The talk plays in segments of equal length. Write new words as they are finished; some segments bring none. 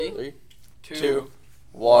3, 2,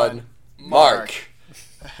 1, Mark.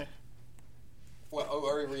 Well,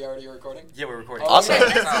 are we already recording? Yeah, we're recording. Awesome.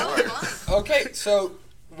 That's how it works. Okay, so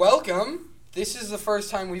welcome. This is the first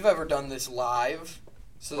time we've ever done this live,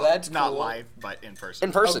 so that's cool. Not live, but in person.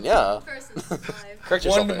 In person, yeah. In person, live. Correct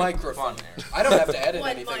yourself. One microphone. Fun. I don't have to edit One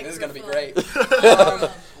anything. This is going to be microphone.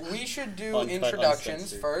 great. We should do Uncut, introductions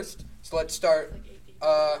uncensored. first. So let's start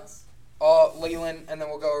Leland, and then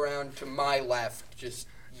we'll go around to my left. Just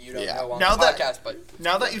you don't know on Now the that- podcast, but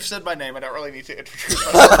Now that you've said my name, I don't really need to introduce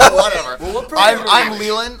myself. Whatever. Well, I'm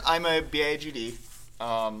Leland. I'm a BAGD.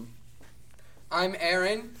 I'm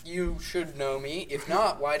Aaron. You should know me. If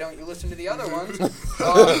not, why don't you listen to the other ones?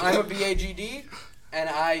 I'm a BAGD, and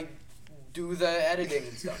I do the editing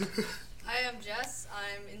and stuff. I am Jess.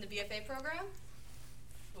 I'm in the BFA program.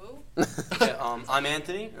 Woo. Yeah, I'm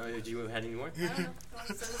Anthony. Do you have any more? I don't know.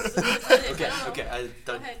 Okay.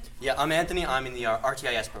 Go ahead. Yeah, I'm Anthony. I'm in the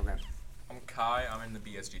RTIS program. I'm Kai. I'm in the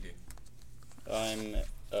BSGD. I'm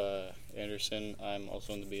Anderson. I'm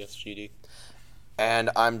also in the BSGD. And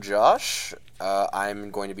I'm Josh. I'm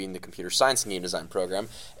going to be in the computer science and game design program.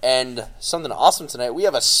 And something awesome tonight, we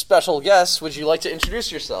have a special guest. Would you like to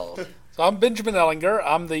introduce yourself? So I'm Benjamin Ellinger.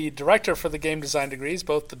 I'm the director for the game design degrees,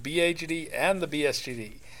 both the BAGD and the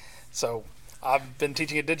BSGD. So I've been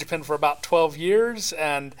teaching at DigiPen for about 12 years,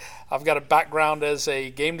 and I've got a background as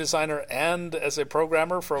a game designer and as a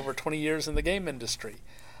programmer for over 20 years in the game industry.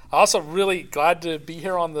 I'm also really glad to be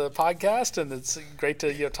here on the podcast, and it's great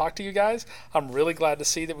to talk to you guys. I'm really glad to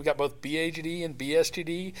see that we've got both BAGD and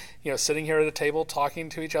BSGD sitting here at a table talking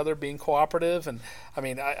to each other, being cooperative. And I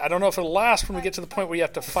mean, I don't know if it'll last when we get to the point where you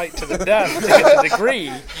have to fight to the death to get the degree.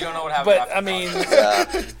 You don't know what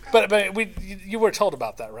happens. But I mean, you were told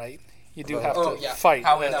about that, right? You do have to fight.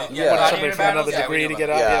 Yeah. Somebody for another degree to get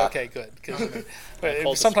out. Yeah. Yeah, okay, good. 'Cause,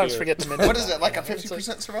 we sometimes forget to mention. What is it, like a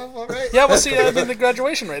 50% survival rate? Yeah, well, see, I mean, the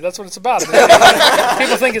graduation rate, that's what it's about. I mean,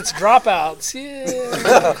 people think it's dropouts.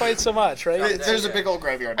 Yeah, not quite so much, right? There's a big old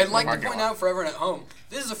graveyard. I'd like to point out for everyone at home,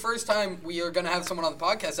 this is the first time we are going to have someone on the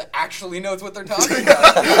podcast that actually knows what they're talking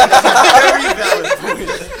about.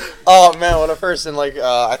 Oh, man, what a first. And,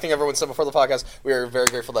 I think everyone said before the podcast, we are very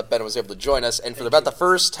grateful that Ben was able to join us. And for about the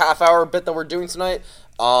first half-hour bit that we're doing tonight,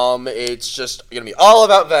 it's just going to be all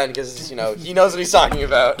about Ben because, he knows what he's talking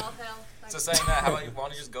about. So saying that, how about why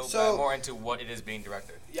don't you just go back more into what it is being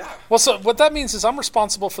director? Yeah. Well, so what that means is I'm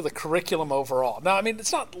responsible for the curriculum overall. Now, I mean,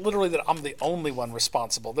 it's not literally that I'm the only one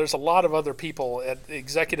responsible. There's a lot of other people at the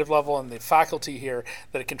executive level and the faculty here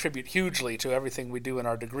that contribute hugely to everything we do in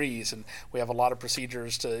our degrees, and we have a lot of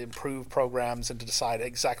procedures to improve programs and to decide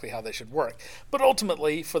exactly how they should work. But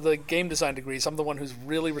ultimately, for the game design degrees, I'm the one who's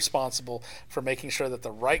really responsible for making sure that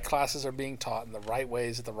the right classes are being taught in the right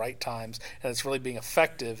ways at the right times, and it's really being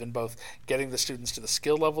effective in both getting the students to the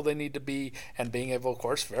skill level they need to be and being able, of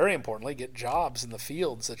course, very importantly, get jobs in the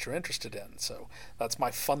fields that you're interested in. So that's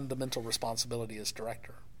my fundamental responsibility as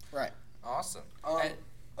director. Right. Awesome. I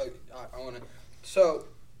want to. So,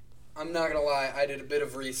 I'm not gonna lie. I did a bit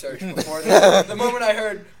of research before this. The moment I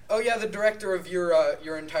heard, the director of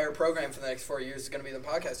your entire program for the next 4 years is gonna be the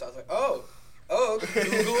podcast, I was like, oh,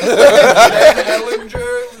 Google Ben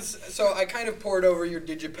Ellinger. So I kind of poured over your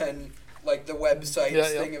DigiPen, the website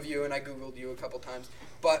thing of you, and I Googled you a couple times.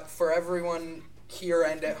 But for everyone here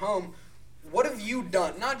and at home, what have you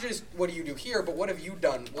done? Not just what do you do here, but what have you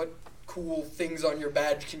done? What cool things on your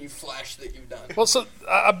badge can you flash that you've done? Well, so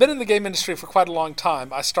I've been in the game industry for quite a long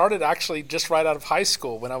time. I started actually just right out of high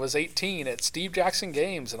school when I was 18 at Steve Jackson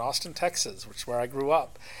Games in Austin, Texas, which is where I grew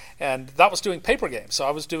up. And that was doing paper games. So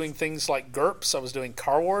I was doing things like GURPS. I was doing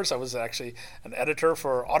Car Wars. I was actually an editor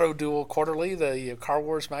for Auto Duel Quarterly, the Car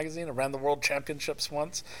Wars magazine. I ran the World Championships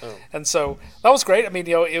once. Oh. And so that was great. I mean,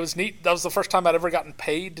 it was neat. That was the first time I'd ever gotten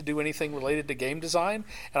paid to do anything related to game design.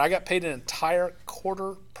 And I got paid an entire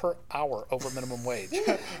quarter per hour over minimum wage.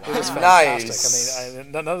 It was fantastic. Nice. I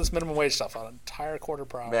mean, none of this minimum wage stuff, an entire quarter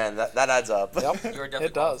per hour. Man, that adds up. Yep, You're definitely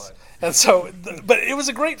it does. qualified. And so, but it was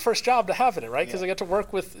a great first job to have in it, right? Because I got to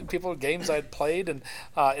work with people, games I had played. And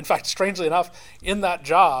in fact, strangely enough, in that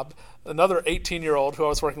job, another 18-year-old who I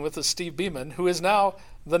was working with is Steve Beeman, who is now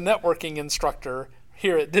the networking instructor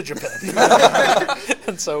here at DigiPen.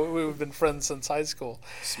 And so we've been friends since high school.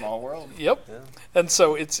 Small world. Yep. Yeah. And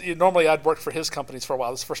so normally I'd worked for his companies for a while.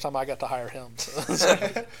 This is the first time I got to hire him.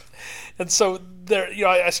 And so there,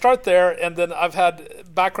 I start there, and then I've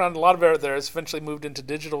had background in a lot of areas. Eventually moved into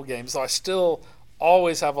digital games, though I still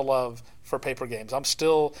always have a love for paper games.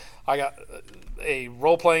 I got a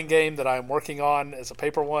role-playing game that I'm working on as a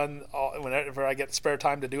paper one. Whenever I get spare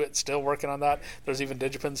time to do it, still working on that. There's even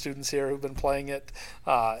Digipen students here who've been playing it,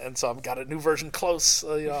 and so I've got a new version close.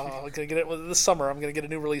 I'm gonna get it this summer. I'm gonna get a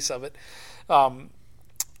new release of it.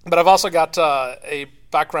 But I've also got a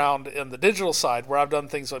background in the digital side where I've done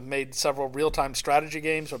things. I've made several real-time strategy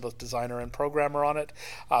games. I'm both designer and programmer on it.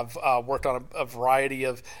 I've worked on a variety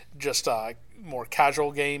of just more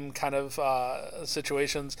casual game kind of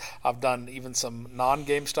situations. I've done even some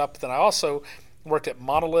non-game stuff. But then I also worked at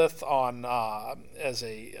Monolith on as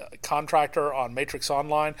a contractor on Matrix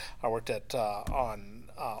Online. I worked at on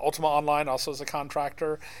Ultima Online also as a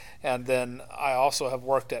contractor. And then I also have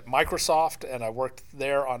worked at Microsoft, and I worked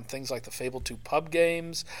there on things like the Fable 2 pub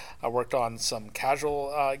games. I worked on some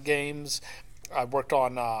casual games. I worked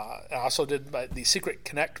on, I also did the Secret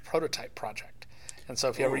Connect prototype project. And so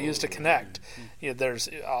if you ever used a Connect,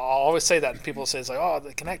 I'll always say that, and people say, it's like, oh,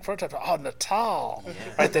 the Connect prototype, oh, Natal,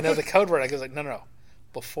 right? They know the code word. I go like, no,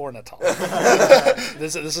 before Natal.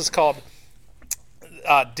 This is called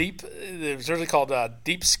it was really called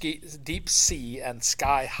Deep Sea and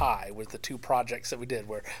Sky High was the two projects that we did,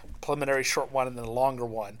 where preliminary short one and then a longer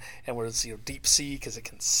one, and was Deep Sea because it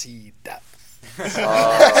can see depth.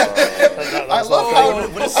 I love how.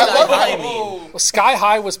 What does Sky High mean? Well, Sky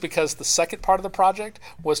High was because the second part of the project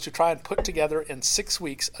was to try and put together in 6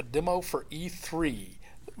 weeks a demo for E3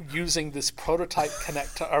 using this prototype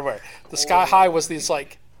Connect. The Sky High was these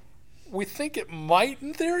like, we think it might,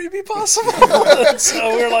 in theory, be possible.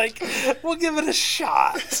 So we're like, we'll give it a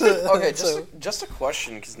shot. Okay, just a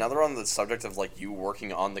question, because now they're on the subject of like you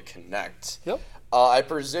working on the Kinect. Yep. I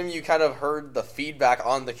presume you kind of heard the feedback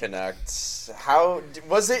on the Kinect. How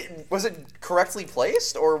was it? Was it correctly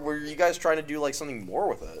placed, or were you guys trying to do like something more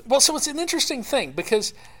with it? Well, so it's an interesting thing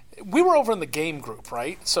because we were over in the game group,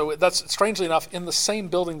 right? So that's strangely enough in the same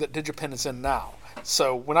building that Digipen is in now.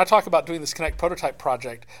 So when I talk about doing this Connect prototype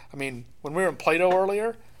project, I mean, when we were in Plato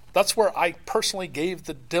earlier, that's where I personally gave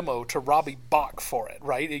the demo to Robbie Bach for it,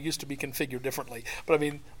 right? It used to be configured differently. But I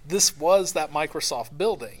mean, this was that Microsoft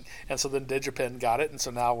building. And so then Digipen got it, and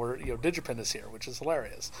so now Digipen is here, which is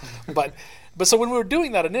hilarious. But so when we were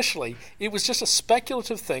doing that initially, it was just a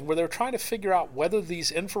speculative thing where they were trying to figure out whether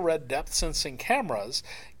these infrared depth sensing cameras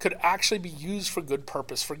could actually be used for good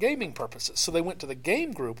purpose for gaming purposes. So they went to the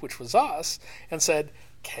game group, which was us, and said,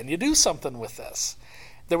 can you do something with this?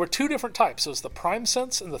 There were two different types. It was the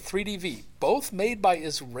PrimeSense and the 3DV, both made by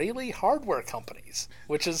Israeli hardware companies,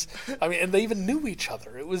 which is, and they even knew each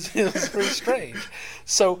other. It was very strange.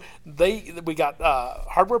 So we got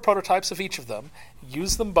hardware prototypes of each of them,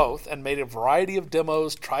 used them both, and made a variety of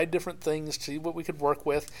demos, tried different things to see what we could work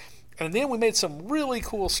with. And in the end, we made some really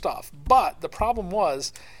cool stuff. But the problem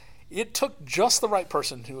was, it took just the right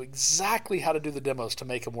person who knew exactly how to do the demos to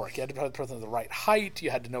make them work. You had to have the person of the right height.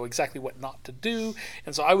 You had to know exactly what not to do.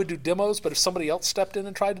 And so I would do demos, but if somebody else stepped in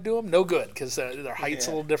and tried to do them, no good, because their height's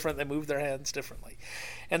a little different. They move their hands differently.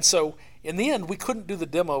 And so in the end, we couldn't do the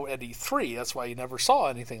demo at E3. That's why you never saw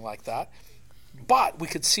anything like that. But we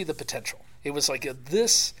could see the potential. It was like,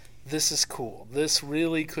 this is cool. This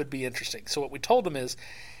really could be interesting. So what we told them is,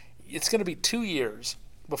 it's going to be 2 years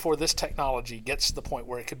before this technology gets to the point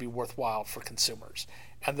where it could be worthwhile for consumers.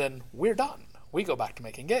 And then we're done. We go back to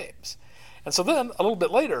making games. And so then, a little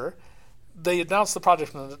bit later, they announced the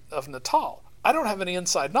project of Natal. I don't have any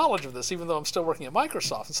inside knowledge of this, even though I'm still working at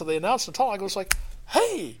Microsoft. And so they announced Natal. I was like,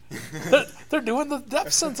 hey, they're doing the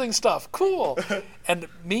depth sensing stuff. Cool. And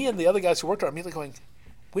me and the other guys who worked on it are immediately going,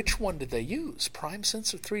 which one did they use,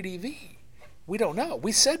 PrimeSense or 3DV? We don't know.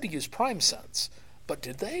 We said to use PrimeSense. But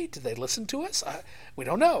did they? Did they listen to us? We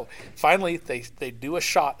don't know. Finally, they do a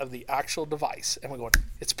shot of the actual device, and we're going,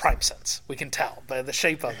 it's PrimeSense. We can tell by the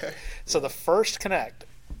shape of it. So the first Connect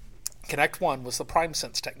 1 was the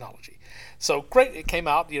PrimeSense technology. So great, it came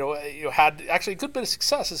out, had actually a good bit of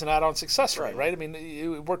success as an add-on successor, right? I mean,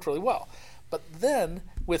 it worked really well. But then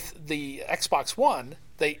with the Xbox One,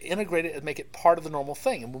 they integrate it and make it part of the normal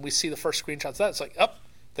thing. And when we see the first screenshots of that, it's like,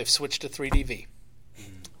 they've switched to 3DV.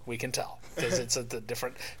 We can tell because it's a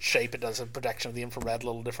different shape. It does a protection of the infrared a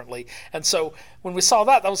little differently. And so when we saw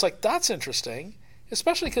that was like, that's interesting,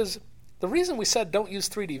 especially because the reason we said don't use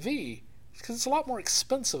 3DV is because it's a lot more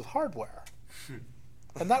expensive hardware.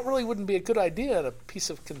 And that really wouldn't be a good idea in a piece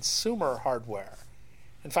of consumer hardware.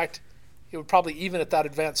 In fact, it would probably, even at that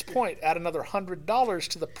advanced point, add another $100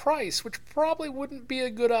 to the price, which probably wouldn't be a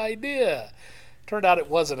good idea. Turned out it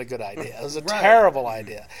wasn't a good idea. It was a Right. terrible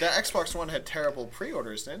idea. The Xbox One had terrible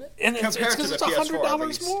pre-orders, didn't it? And it's Compared to because the it's PS4, at $100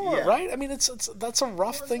 least. more, Yeah. right? I mean, that's a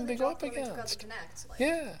rough Well, thing so to they go up dropped when they took out the against. Kinect, like,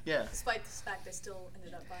 Yeah. Yeah. Despite the fact they still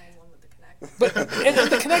ended up buying one with the Kinect. But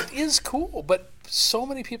and the Kinect is cool, but so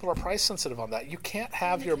many people are price sensitive on that. You can't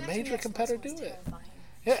have The your Kinect and major the Xbox competitor One do is it. terrifying.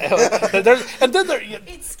 Yeah, and then there,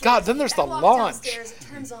 It scares God, then me. there's I the walk launch. downstairs, it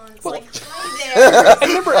turns on. It's Well, like, hi there.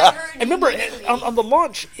 I remember immediately. on the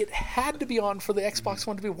launch, it had to be on for the Xbox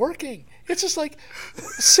One to be working. It's just like,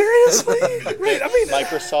 seriously? Right, I mean,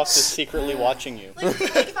 Microsoft is secretly watching you. Like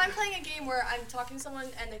if I'm playing a game where I'm talking to someone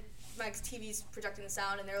and my TV's projecting the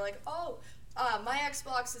sound and they're like, oh, my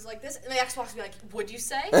Xbox is like this, and the Xbox will be like, would you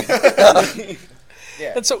say?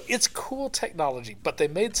 Yeah. and so it's cool technology, but they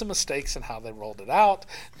made some mistakes in how they rolled it out.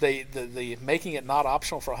 The making it not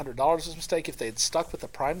optional for $100 was a mistake. If they had stuck with the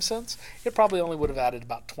Prime Sense, it probably only would have added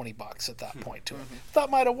about $20 at that point to it. That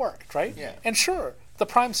might have worked, right? Yeah. And sure, the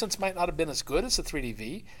Prime Sense might not have been as good as the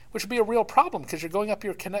 3DV, which would be a real problem because you're going up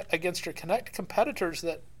against your Kinect competitors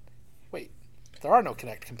that, wait, there are no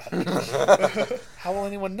Kinect competitors. How will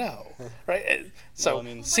anyone know, right? So, Well, I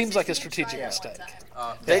mean- seems like a PlayStation did strategic try it mistake. one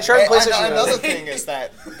time. They tried PlayStation. Another thing is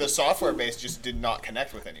that the software base just did not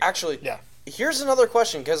connect with anyone. Actually, Yeah. here's another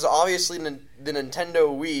question, because obviously the Nintendo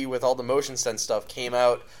Wii with all the motion sense stuff came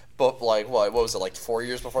out, but like what was it, like 4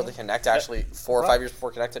 years before the Kinect? Actually, 4 or 5 years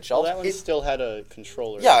before Kinect hit Well, shelves. that one still had a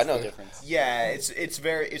controller. Yeah, That's I know. the difference. Yeah, it's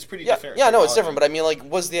pretty Yeah, different. yeah, no, it's technology. different. But I mean, like,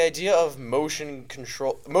 was the idea of motion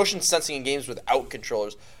sensing in games without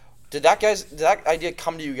controllers? Did that idea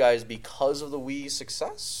come to you guys because of the Wii's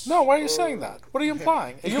success? No, why are you saying that? What are you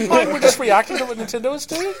implying? Are you implying we're just reacting to what Nintendo is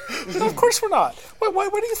doing? No, of course we're not. Why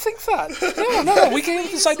do you think that? No. We came up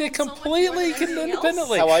with this idea completely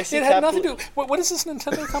independently. How I see It had nothing to capital- do. What is this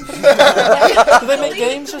Nintendo company? Do they make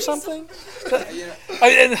games or something?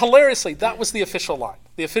 And hilariously, that was the official line.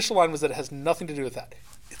 The official line was that it has nothing to do with that.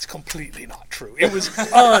 It's completely not true. It was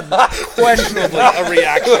unquestionably a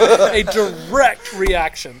reaction, a direct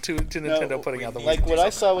reaction to Nintendo putting out the Wii. Like what I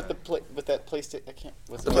saw with that PlayStation,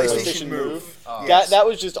 The PlayStation Move. That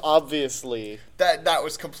was just obviously That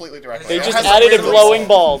was completely direct. they It just has added a weird glowing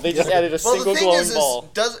ball. They just added a Well, the single thing glowing is ball.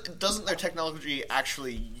 doesn't their technology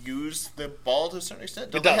actually use the ball to a certain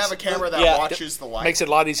extent? Don't It they does. have a camera that Yeah. watches the light? Makes it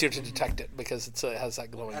a lot easier to detect it because it has that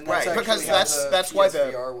glowing. And Right, that's because actually how that's why the-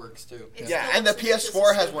 PSVR works too. It's Yeah, still and the just PS4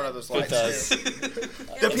 as has stupid. one of those It lights does. too. It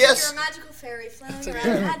The looks PS like you're a magical fairy flailing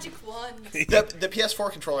around a magic wand. The PS4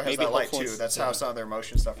 controller has Maybe that light hopefully too. it's- That's how some of their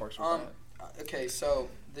motion stuff works with Okay, so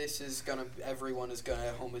this is everyone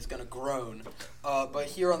at home is gonna groan. But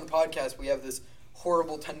here on the podcast, we have this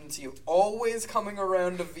horrible tendency of always coming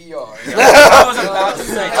around to VR. I was about to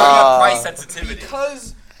say, talking about price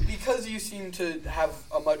sensitivity. Because you seem to have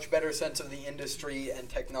a much better sense of the industry and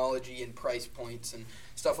technology and price points and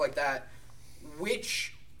stuff like that.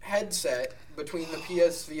 Which headset between the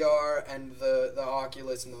PSVR and the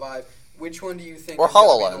Oculus and the Vive, which one do you think Or is gonna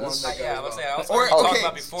be the HoloLens. one that Yeah, I goes was well? saying, I was Or- talking okay,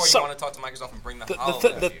 about before. so- You want to talk to Microsoft and bring the The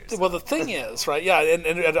HoloLens. well, the thing is, right? Yeah,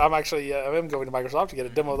 and I'm actually I am going to Microsoft to get a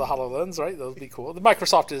demo of the HoloLens. Right, that'll be cool. The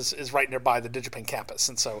Microsoft is right nearby the DigiPen campus,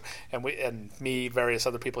 and so me, various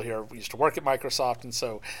other people here, we used to work at Microsoft, and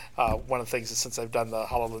so one of the things is since they've done the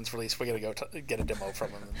HoloLens release, we're going to go get a demo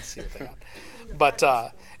from them and see what they got. But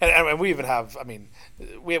and we even have, I mean,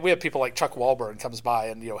 we have people like Chuck Wahlberg comes by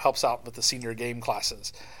and helps out with the senior game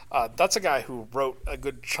classes. That's a guy who wrote a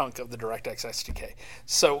good chunk of the DirectX SDK.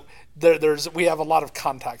 So we have a lot of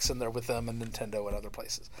contacts in there with them and Nintendo and other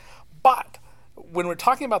places. But when we're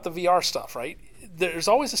talking about the VR stuff, right, there's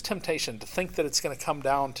always this temptation to think that it's going to come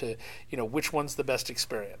down to, which one's the best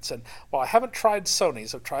experience. And while I haven't tried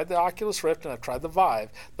Sony's, I've tried the Oculus Rift and I've tried the Vive.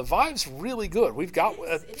 The Vive's really good. We've got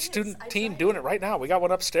It a is. student I team tried doing it. it right now. We got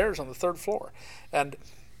one upstairs on the 3rd floor. And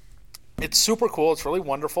it's super cool. It's really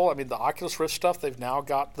wonderful. I mean, the Oculus Rift stuff, they've now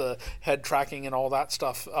got the head tracking and all that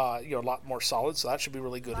stuff, a lot more solid, so that should be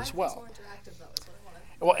really good Vive as is well. more interactive, though, is what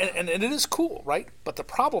I wanted. Well, and it is cool, right? But the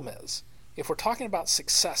problem is, if we're talking about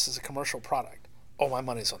success as a commercial product, my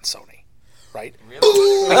money's on Sony, right?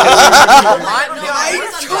 Really?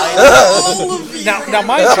 Now,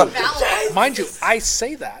 mind you, I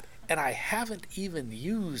say that, and I haven't even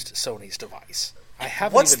used Sony's device. I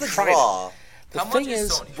haven't What's even the tried draw? it. The How much thing is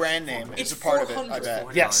is, Sony? Brand name It's is a part of it, I $400.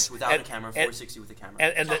 bet. yes, Without and- a camera, and- 460 with a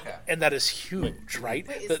camera. and that is huge, right?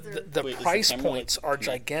 Wait, is The, there- the, the Wait, is the price camera like- points are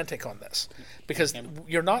gigantic on this because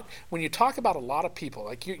you're not, when you talk about a lot of people,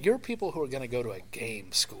 like you're people who are going to go to a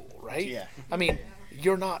game school, right? Yeah. I mean,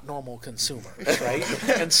 you're not normal consumers, right?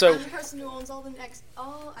 And so, I'm the person who owns all the next.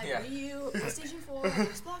 Oh, I have Wii U, PlayStation 4,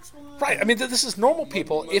 Xbox One. right? I mean, this is normal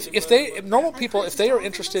people. If they are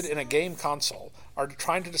interested in a game console, are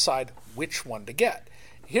trying to decide which one to get.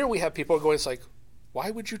 Here we have people going, it's like, why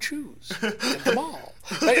would you choose? Get them all.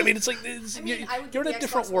 Right? I mean, it's like you're in a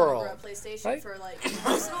different world. I would get the Xbox One over a PlayStation right? for like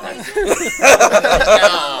personal reasons.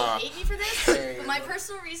 People hate me for this, but my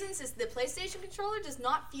personal reasons is the PlayStation controller does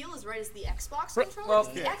not feel as right as the Xbox controller. Well,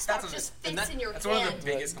 the Xbox just fits in your hand. That's one of the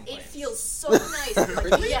biggest It complaints. feels so nice.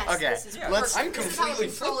 Like, yes, Okay, this is let's- perfect. I'm This is how a completely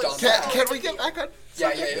controller flipped on is that. supposed Can to we get be. back on?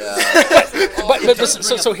 But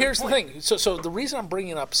so here's the thing. So the reason I'm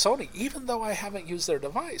bringing up Sony, even though I haven't used their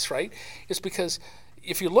device, right, is because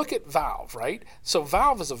if you look at Valve, right, so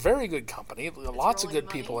Valve is a very good company, lots of rolling good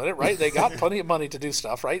money. people in it, right? They got plenty of money to do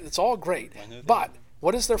stuff, right? It's all great. But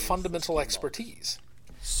what is their fundamental expertise?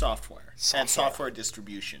 Software and software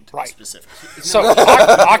distribution to Right. be specific. So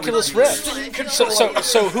Oculus Rift.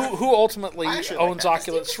 So who ultimately actually like owns that.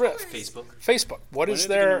 Oculus Rift? Facebook. Facebook. What is is it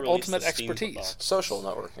gonna their release ultimate the Steam expertise? box? Social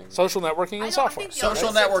networking. Social networking I and know, I software. think the Social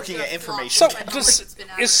other networking systems and are information. So flawed, but is it's been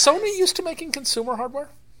Sony advertised. used to making consumer hardware?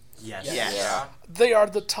 Yes. Yes. Yeah. They are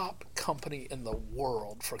the top company in the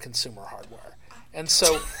world for consumer hardware. And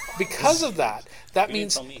so because of that, that You didn't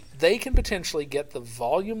means tell me. they can potentially get the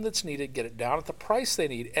volume that's needed, get it down at the price they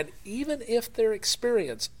need, and even if their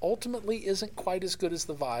experience ultimately isn't quite as good as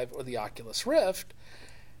the Vive or the Oculus Rift,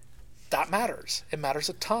 that matters. It matters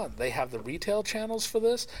a ton. They have the retail channels for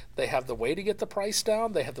this. They have the way to get the price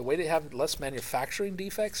down. They have the way to have less manufacturing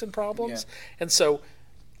defects and problems. And so,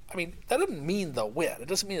 I mean, that doesn't mean they'll win. It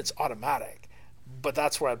doesn't mean it's automatic. But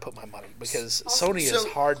that's where I'd put my money because Sony is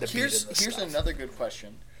hard to beat in this Here's stuff. another good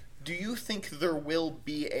question. Do you think there will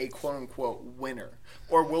be a quote-unquote winner?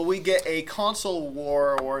 Or will we get a console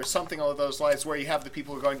war or something along those lines where you have the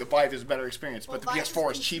people who are going, the Vive is a better experience, but the Vive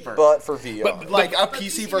PS4 is is cheaper? But for VR. Like a But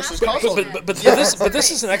PC PC versus Master console. Race But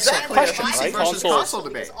this is an excellent Exactly, question, a PC right? versus Console. console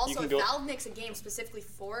debate. Because also, can if go- Valve makes a game specifically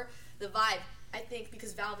for the Vive, I think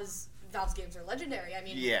because Valve's games are legendary. I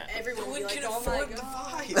mean, Yeah. everyone will be like, can oh my afford the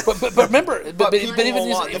god. Vive. But remember, but people even will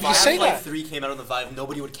want if the you Vive. say Half-Life that, 3 came out on the Vive,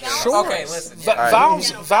 nobody would care. sure. Okay, listen, But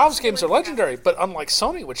yeah. Valve's games are legendary, but unlike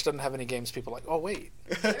Sony, which doesn't have any games, people are like, oh wait,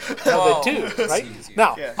 no, they do, right?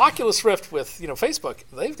 Now, Yeah. Oculus Rift with Facebook,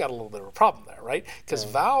 they've got a little bit of a problem there, right? Because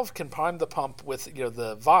Valve can prime the pump with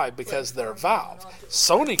the Vive because they're Valve.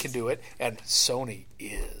 Sony can do it, and Sony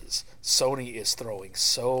is throwing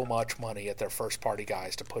so much money at their first-party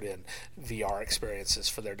guys to put in VR experiences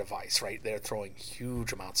for their device, right? They're throwing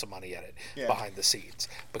huge amounts of money at it behind the scenes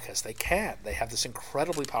because they can. They have this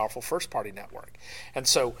incredibly powerful first-party network. And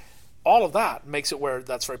so all of that makes it where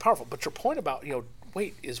that's very powerful. But your point about,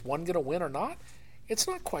 wait, is one going to win or not? It's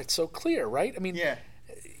not quite so clear, right? I mean,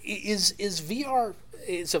 is a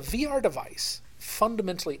VR device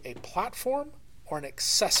fundamentally a platform or an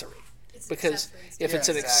accessory? Because if it's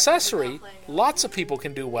an accessory, lots of people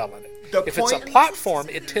can do well in it. If it's a platform,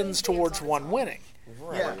 it tends towards one winning.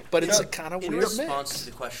 Yeah. But it's a kind of In weird response mix.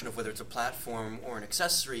 to the question of whether it's a platform or an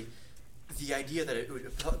accessory, the idea that it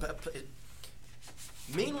would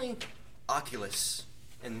mainly Oculus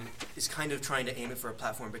and is kind of trying to aim it for a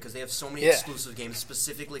platform because they have so many exclusive games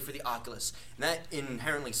specifically for the Oculus, and that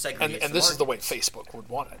inherently segregates. And this is the way Facebook would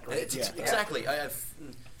want it, right? Exactly. I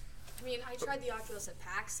mean, I tried the Oculus at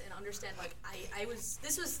PAX and understand. Like,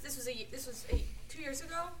 this was 2 years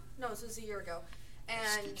ago. No, this was a year ago,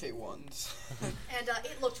 and K1s. and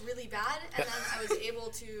it looked really bad. And then I was able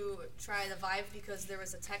to try the Vive because there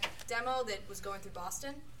was a tech demo that was going through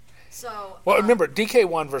Boston. So Well, remember,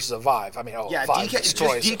 DK1 versus a Vive. I mean, Vive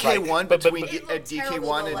destroys it, right? DK1 But- between it looked terrible,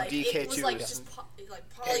 DK1 though, and like, It was DK2 like is just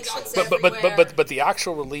polygons but everywhere. but the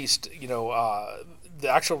actual released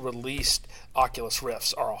Oculus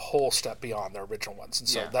Rifts are a whole step beyond their original ones, and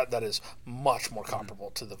so that is much more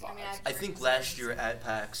comparable to the Vive. I think last year at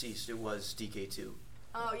PAX East it was DK2.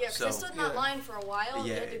 Oh yeah, because I stood in that line for a while.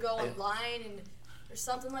 You had to go online and or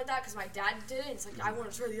something like that because my dad did it. It's like I want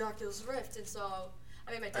to try the Oculus Rift, and so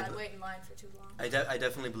I made my dad wait in line for too long. I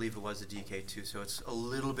definitely believe it was a DK2, so it's a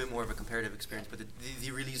little bit more of a comparative experience. But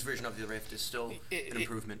the release version of the Rift is still an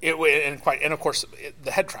improvement. And of course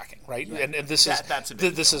the head tracking, right? Yeah. And this is that's a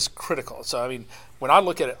big this is critical. So I mean, when I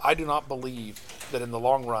look at it, I do not believe that in the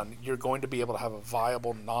long run you're going to be able to have a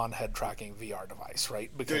viable non-head tracking VR device, right?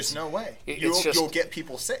 Because There's no way. It's just You'll get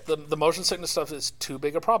people sick. the motion sickness stuff is too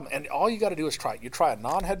big a problem. And all you got to do is try it. You try a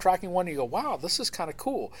non-head tracking one, you go, wow, this is kind of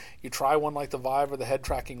cool. You try one like the Vive or the head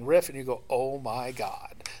tracking Rift, and you go, oh my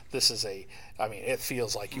God, this is it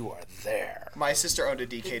feels like you are there. My sister owned a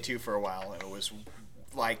DK2 for a while, and it was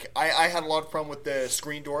like I had a lot of problem with the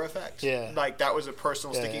screen door effect. Yeah. Like that was a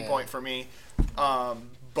personal sticking point for me.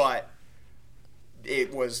 But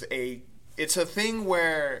it's a thing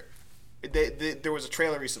where there was a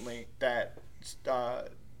trailer recently that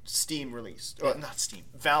Steam released, or not Steam,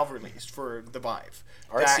 Valve released for the Vive.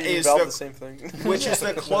 That is Valve the same thing. Which is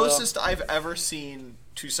the closest I've ever seen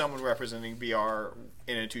to someone representing VR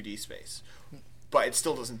in a 2D space. But it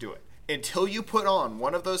still doesn't do it. Until you put on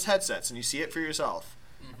one of those headsets and you see it for yourself,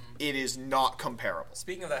 it is not comparable.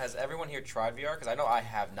 Speaking of that, has everyone here tried VR? Because I know I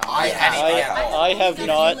have not. I have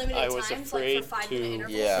not. I was afraid to bring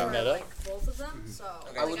that up. like both of them. So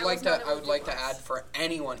I would like to add for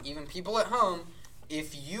anyone, even people at home,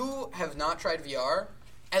 if you have not tried VR,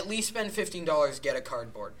 at least spend $15, get a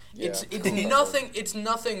cardboard. Yeah. It's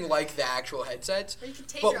nothing like the actual headsets. Or you can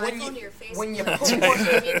take but your when iPhone you to your face. when you and put put one,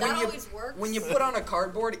 that always works. when you put on a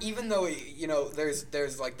cardboard, even though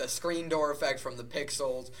there's like the screen door effect from the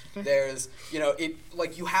pixels, there's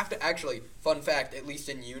you have to actually, fun fact, at least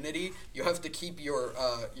in Unity, you have to keep your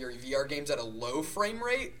VR games at a low frame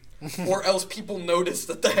rate. Or else people notice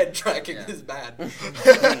that the head tracking is bad.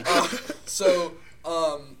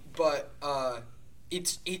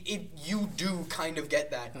 You do kind of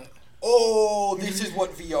get that. Oh, this is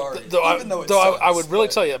what VR is. I would really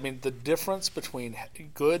tell you, I mean, the difference between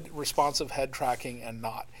good responsive head tracking and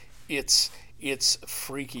not, it's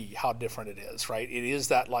freaky how different it is, right? It is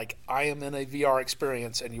that, like, I am in a VR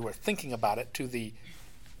experience and you are thinking about it, to the,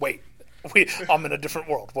 wait, I'm in a different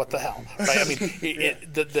world. What the hell, right? I mean,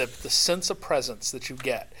 the sense of presence that you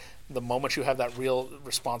get the moment you have that real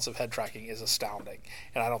responsive head tracking is astounding.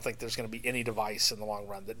 And I don't think there's going to be any device in the long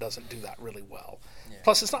run that doesn't do that really well. Yeah.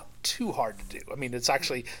 Plus, it's not too hard to do. I mean, it's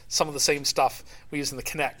actually some of the same stuff we use in the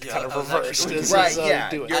Kinect, kind of reversed. Do it.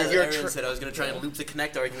 As Aaron said, I was going to try and loop the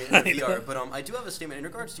Kinect argument into VR. But I do have a statement in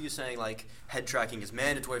regards to you saying, like, head tracking is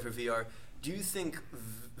mandatory for VR. Do you think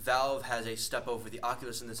Valve has a step over the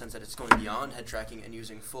Oculus in the sense that it's going beyond head tracking and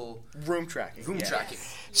using full room tracking? Tracking.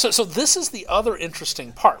 So this is the other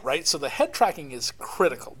interesting part, right? So the head tracking is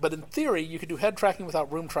critical, but in theory, you could do head tracking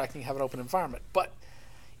without room tracking, have an open environment. But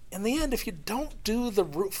in the end, if you don't do the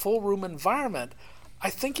full room environment, I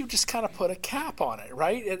think you just kind of put a cap on it,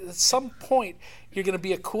 right? At some point, you're going to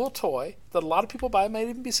be a cool toy that a lot of people buy, may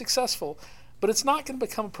even be successful, but it's not going to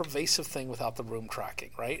become a pervasive thing without the room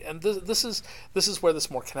tracking, right? And this is where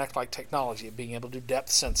this more Kinect-like technology of being able to do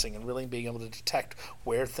depth sensing and really being able to detect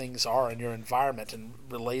where things are in your environment and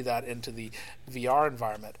relay that into the VR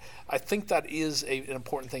environment. I think that is an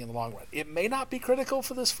important thing in the long run. It may not be critical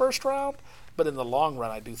for this first round, but in the long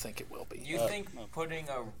run, I do think it will be. You think putting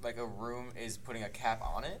a room is putting a cap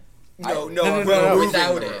on it? No,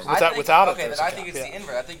 without it. Without it. Okay, then I think it's the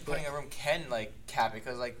inverse. I think putting a room can cap it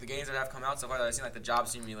because the games that have come out so far that I've seen, like the Job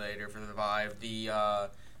Simulator for the Vive, the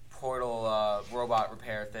Portal robot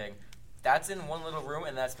repair thing. That's in one little room,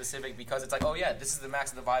 and that's specific because it's like, oh yeah, this is the max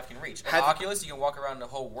that the Vive can reach. In Oculus, you can walk around the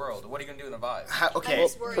whole world. What are you gonna do in the Vive?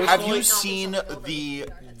 Have you seen the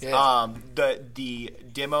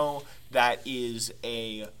demo that is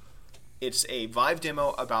It's a Vive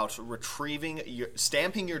demo about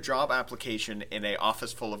stamping your job application in an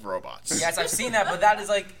office full of robots. Yes, I've seen that, but that is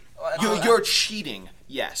like... You're cheating,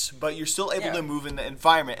 yes, but you're still able to move in the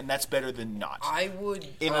environment, and that's better than not. I would...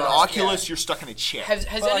 In an Oculus, you're stuck in a chair. Has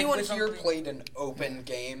anyone here played an open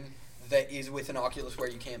game that is with an Oculus where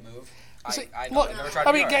you can't move?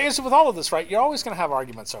 Guys, with all of this, right, you're always going to have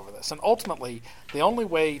arguments over this. And ultimately, the only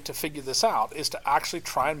way to figure this out is to actually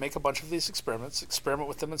try and make a bunch of these experiment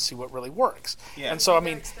with them and see what really works. Yeah. And so, I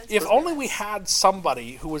mean, if only we had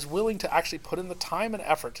somebody who was willing to actually put in the time and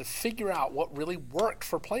effort to figure out what really worked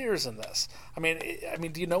for players in this. I mean,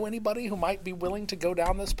 do you know anybody who might be willing to go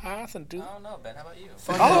down this path and do... I don't know, Ben. How about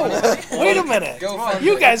you? Wait a minute.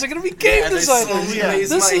 You guys are going to be game designers.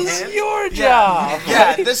 This is your job.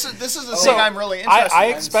 Yeah, this is thing I'm really interested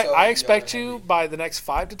in. I expect you by the next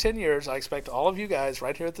 5 to 10 years. I expect all of you guys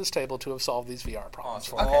right here at this table to have solved these VR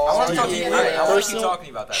problems. Okay. I want to talk to you. I want to keep talking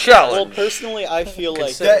about that. Well, personally, I feel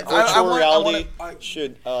like virtual reality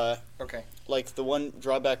should. Like the one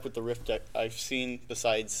drawback with the Rift Deck I've seen,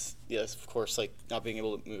 besides of course, like not being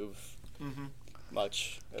able to move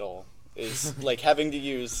much at all, is like having to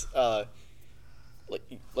use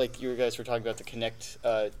like you guys were talking about the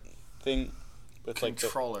Kinect thing. With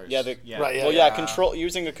controllers.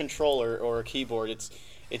 Using a controller or a keyboard,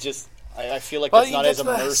 it just I feel like it's not as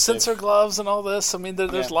immersive. Sensor gloves and all this. I mean,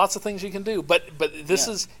 there's lots of things you can do, but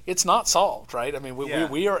this it's not solved, right? I mean,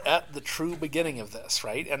 we are at the true beginning of this,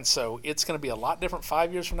 right? And so it's going to be a lot different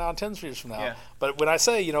 5 years from now and 10 years from now. Yeah. But when I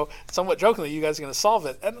say, somewhat jokingly, you guys are going to solve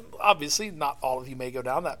it, and obviously not all of you may go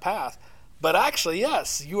down that path, But actually,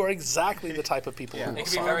 yes, you are exactly the type of people who will It can be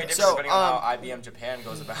solve very it. different depending on how IBM Japan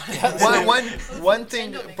goes about it. One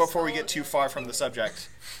thing before we get too far from the subject.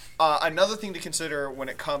 Another thing to consider when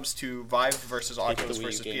it comes to Vive versus Oculus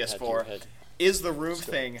versus PS4 is the room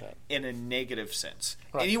thing in a negative sense.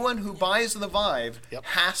 Right. Anyone who buys the Vive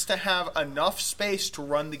has to have enough space to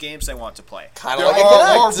run the games they want to play. There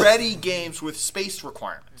are already games with space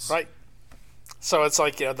requirements. Right. So it's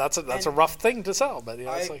like, that's a rough thing to sell. But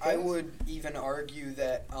it's like, I would even argue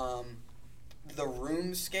that the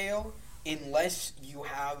room scale, unless you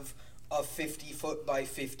have a 50-foot by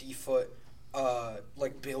 50-foot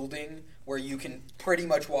like building where you can pretty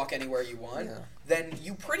much walk anywhere you want, then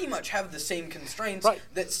you pretty much have the same constraints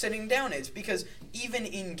that sitting down is. Because even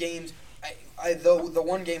in games, though the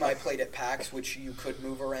one game I played at PAX, which you could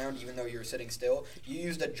move around even though you're sitting still, you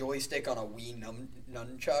used a joystick on a Wii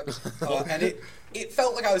nunchuck, and it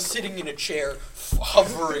felt like I was sitting in a chair,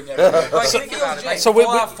 hovering everywhere. Think about it. Like,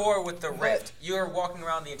 Fallout 4 with the Rift, you're walking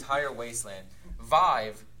around the entire wasteland.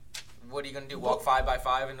 Vive, what are you going to do, walk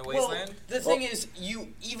 5x5 in the wasteland? The thing is,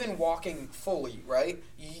 you even walking fully, right?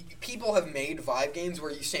 People have made Vive games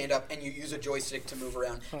where you stand up and you use a joystick to move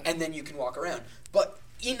around, and then you can walk around. But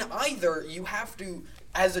in either, you have to,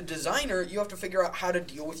 as a designer, you have to figure out how to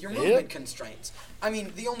deal with your movement constraints. I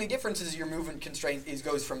mean, the only difference is your movement constraint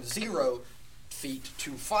goes from 0 feet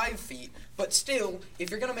to 5 feet, but still, if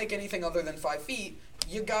you're going to make anything other than 5 feet,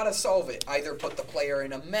 you gotta solve it. Either put the player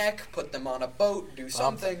in a mech, put them on a boat, do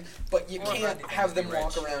something, but you can't have them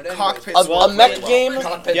walk around anyway. A mech game?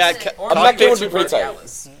 A mech game would be pretty tight.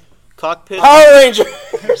 Cockpit. Power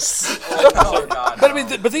Rangers! Oh, God, But I mean,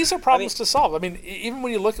 but these are problems to solve. I mean, even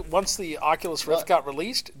when you look at once the Oculus Rift got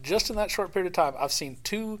released, just in that short period of time, I've seen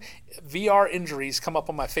 2 VR injuries come up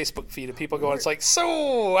on my Facebook feed of people going, it's like,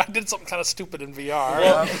 so I did something kind of stupid in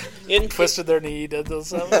VR. Twisted their knee, did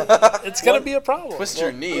this. It's going to be a problem. Twist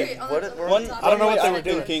your knee? I don't know what they were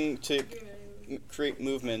doing. Thinking to create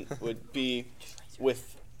movement would be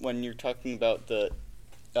with when you're talking about the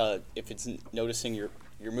if it's noticing your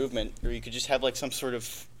movement, or you could just have like some sort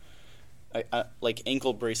of like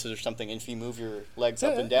ankle braces or something, and if you move your legs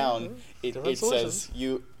up and down, it says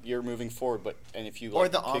you're moving forward, and if you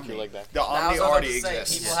kick your leg back. The Omni already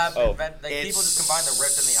exists. People have people just combine the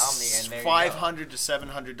Rift and the Omni, and there $500 to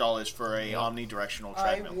 $700 for a omnidirectional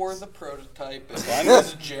treadmill. I wore the prototype. It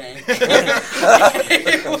was jank.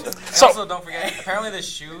 Also, don't forget. Apparently, the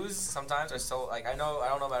shoes sometimes are sold. Like I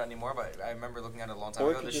don't know about it anymore, but I remember looking at it a long time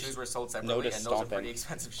ago. The shoes were sold separately, and those are pretty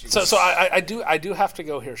expensive shoes. So I do have to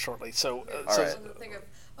go here shortly. So so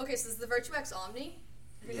this is the Virtue X Omni.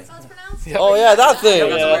 I think that's how it's pronounced. Oh yeah, that thing.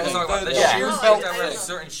 The shoes built around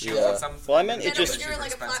certain shoes. Well, I meant it just. You're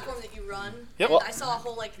like a platform that you run. Yep. Well, I saw a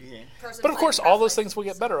whole person. But of course, all those things will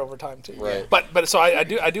get better over time too. Right. But so I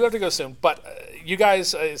do have to go soon. But you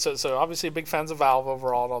guys, so obviously big fans of Valve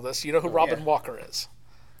overall and all this. You know who Robin Walker is?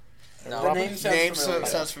 No. The name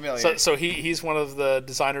sounds familiar. So he's one of the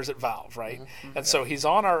designers at Valve, right? Mm-hmm. And so he's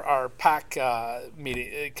on our PAC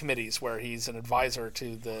committees where he's an advisor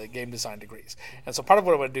to the game design degrees. And so part of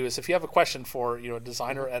what I want to do is if you have a question for a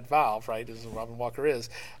designer at Valve, right, as Robin Walker is,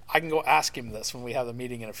 I can go ask him this when we have the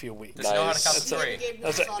meeting in a few weeks. Does he know how to count to 3?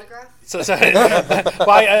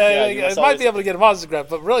 I might be able to get him autograph,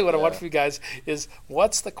 but really what I want from you guys is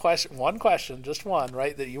what's the one question, just one,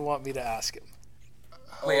 right, that you want me to ask him?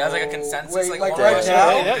 Wait, as like a consensus? Wait, like right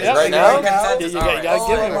now? Yeah. Right now? You gotta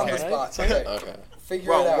give me one, right? Okay.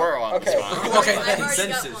 Figure it out. We're on the spot. Okay,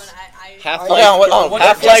 consensus.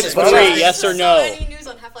 Half-Life 3, yes or no? Any news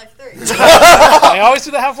on Half-Life 3? I always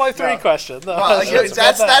do the Half-Life 3 question. Well,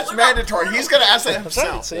 that's mandatory. He's going to ask that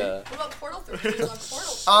himself. What about Portal 3? News on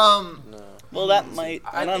Portal 3? Well, that might.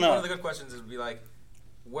 I don't know. One of the good questions would be like,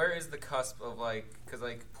 where is the cusp of because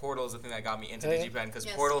Portal is the thing that got me into DigiPen, because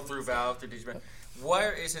Portal through Valve through DigiPen.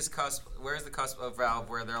 Where is his cusp? Where is the cusp of Valve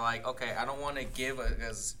where they're like, okay, I don't want to give a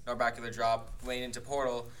orbicular drop way into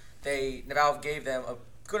Portal. Valve gave them a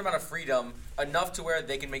good amount of freedom, enough to where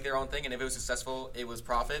they can make their own thing, and if it was successful, it was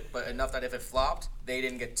profit, but enough that if it flopped, they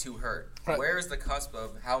didn't get too hurt. Right. Where is the cusp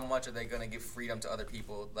of how much are they going to give freedom to other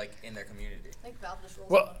people in their community? I think Valve just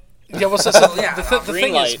rolls. Well, yeah, well, the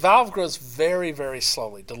thing is, Valve grows very, very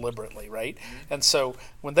slowly, deliberately, right? Mm-hmm. And so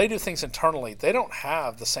when they do things internally, they don't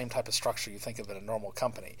have the same type of structure you think of in a normal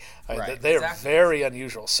company. Right. They are very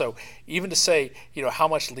unusual. So even to say, how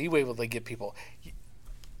much leeway will they give people?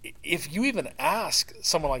 If you even ask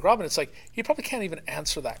someone like Robin, it's like, he probably can't even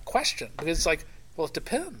answer that question, because it's like, Well, it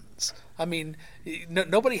depends. I mean,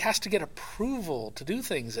 nobody has to get approval to do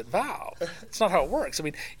things at Valve. It's not how it works. I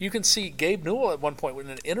mean, you can see Gabe Newell at one point in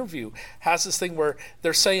an interview has this thing where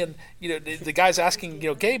they're saying, the guy's asking,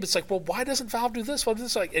 Gabe, it's like, well, why doesn't Valve do this? Why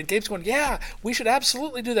does this? And Gabe's going, yeah, we should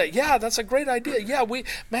absolutely do that. Yeah, that's a great idea. Yeah,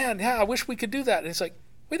 I wish we could do that. And he's like,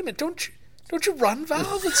 wait a minute, don't you run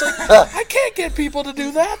Valve? It's like, I can't get people to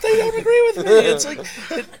do that. They don't agree with me. It's like,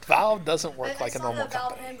 Valve doesn't work like a normal company. I saw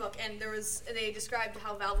the Valve handbook, and they described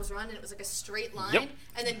how Valve was run, and it was like a straight line,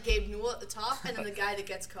 and then Gabe Newell at the top, and then the guy that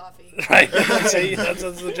gets coffee. Right. That's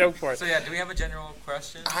the joke for it. So, do we have a general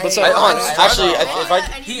question? I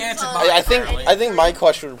think my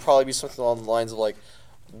question would probably be something along the lines of, like,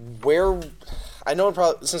 where... I know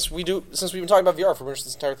since we've been talking about VR for much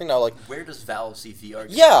this entire thing now, like, where does Valve see VR going?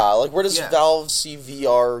 Yeah, like, where does Valve see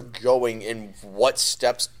VR going, and what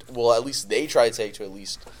steps will at least they try to take to at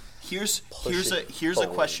least here's a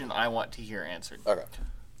question I want to hear answered. Okay.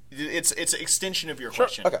 It's an extension of your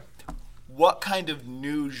question. Okay. What kind of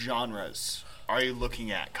new genres are you looking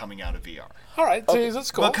at coming out of VR? All right, that's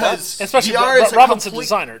cool. Because especially VR is Robin's a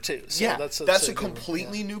designer too. So yeah, that's a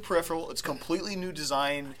completely new peripheral. It's completely new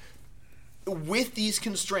design. With these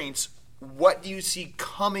constraints, what do you see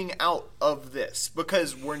coming out of this?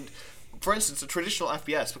 Because for instance, a traditional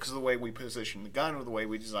FPS, because of the way we position the gun or the way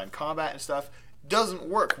we design combat and stuff, doesn't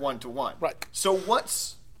work one-to-one. Right. So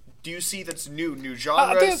do you see that's new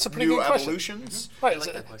genres, I think it's a pretty new good question. evolutions? Mm-hmm. Right.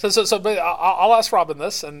 But I'll ask Robin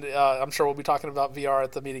this, and I'm sure we'll be talking about VR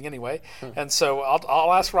at the meeting anyway. And so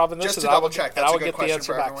I'll ask Robin this, just to double check. And I will get the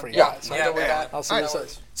answer back for you. Yeah. I'll see what it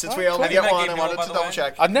says. Since we only get one, I wanted to double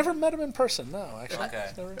check. I've never met him in person. No, actually.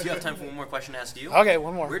 Okay. Do you have time for one more question to ask you? Okay,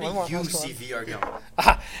 one more. Where do you see VR going?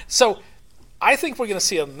 So, I think we're going to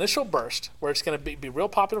see an initial burst where it's going to be real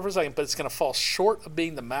popular for a second, but it's going to fall short of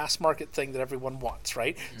being the mass market thing that everyone wants,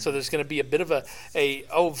 right? Mm-hmm. So there's going to be a bit of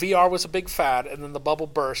VR was a big fad, and then the bubble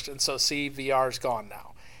burst, and so VR is gone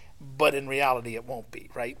now. But in reality, it won't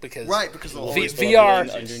be, right? Because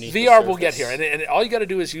VR will get here, and all you got to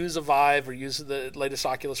do is use a Vive or use the latest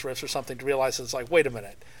Oculus Rifts or something to realize it's like, wait a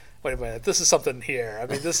minute, this is something here. I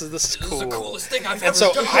mean, this is cool. This is the coolest thing I've ever And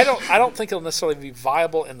so done. I don't think it'll necessarily be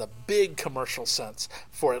viable in the big commercial sense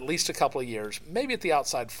for at least a couple of years, maybe at the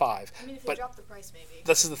outside 5. I mean, if they drop the price, maybe.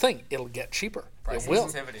 This is the thing. It'll get cheaper. Price it will.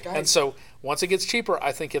 sensitivity. And so once it gets cheaper,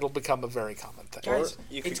 I think it'll become a very common thing. Guys,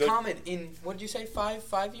 it's common in, what did you say,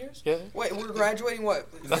 5 years? Yeah. Wait, we're graduating, what,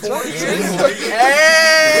 That's 4 right. years?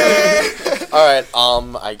 Hey! All right,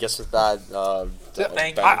 I guess with that...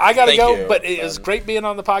 Thank you. I got to go, you, but it was great being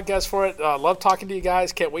on the podcast for it. Love talking to you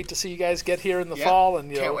guys. Can't wait to see you guys get here in the fall.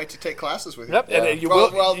 And can't wait to take classes with you. Yep, and you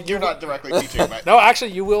will. Well, you're not directly teaching, but no,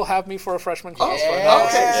 actually, you will have me for a freshman class.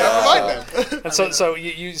 Okay, never mind then. And so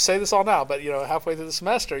you say this all now, but halfway through the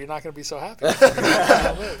semester, you're not going to be so happy.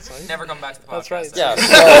 Never come back to the podcast. That's right. Yeah.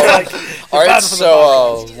 All right.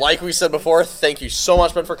 So, like we said before, thank you so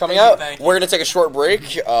much, Ben, for coming out. We're going to take a short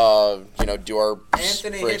break. Do our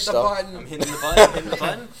Anthony, break hit the stuff. button. I'm hitting the button. Hitting the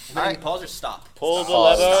button. All right. Pause or stop. Pull the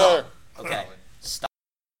lever. Okay. Stop.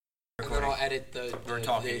 And then I'll edit the We're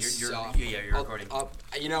talking. You're recording.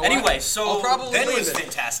 You know Anyway, what? so I'll probably Ben leave was it.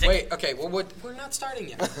 fantastic. Wait, okay, well, we're not starting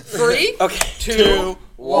yet. 3, Okay. 2,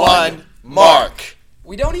 1, mark.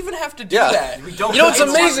 We don't even have to do Yeah. that. We don't. You know what's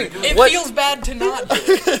amazing? It What- feels bad to not do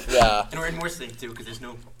it. Yeah. And we're in more sync too because there's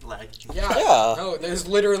no lag. Yeah. Yeah. No, there's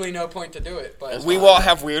literally no point to do it. But We won't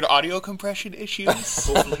have weird audio compression issues.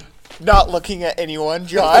 Hopefully. Not looking at anyone,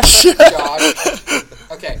 Josh. Josh.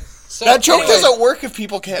 Okay. So That joke anyway, doesn't work if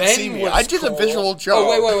people can't Ben see me. was I did cool. a visual joke.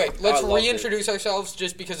 Oh, wait. Let's I loved reintroduce ourselves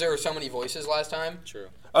just because there were so many voices last time. True.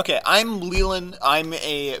 Okay, I'm Leland. I'm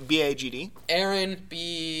a BAGD. Aaron,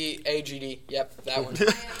 B-A-G-D. Yep, that one. I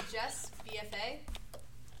am Jess, BFA.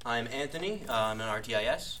 I'm Anthony. I'm an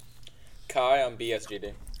RTIS. Kai on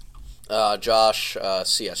BSGD. Josh,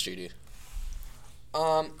 CSGD.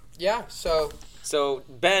 Yeah, so... So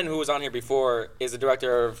Ben, who was on here before, is the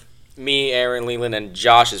director of me, Aaron, Leland, and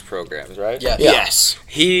Josh's programs, right? Yeah. Yes.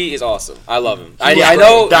 He is awesome. I love him. was I great.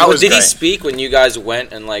 know. That was did he great. speak when you guys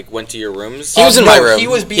went and went to your rooms? He was in my room. He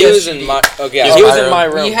was He was in BSGD. my. Okay, was he was my in my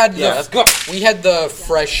room. We had Yeah, let's go. we had the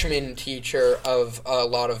freshman teacher of a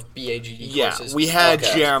lot of BAGD Yeah, courses. we had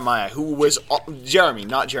Okay. Jeremiah, who was Jeremy,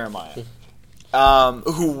 not Jeremiah,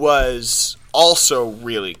 who was also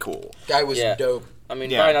really cool. Guy was Yeah. dope. I mean,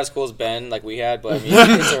 Yeah. probably not as cool as Ben like we had, but I mean,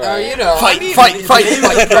 it's alright. You know, Fight. The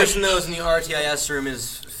person that was in the RTIS room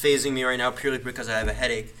is phasing me right now purely because I have a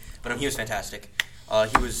headache. But he was fantastic.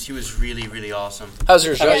 He was really, really awesome. How's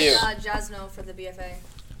yours, How about Josh? you? Jasno for the BFA.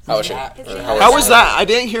 How was she? His name How was that? I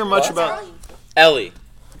didn't hear much about. Ellie.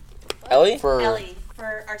 Ellie? For Ellie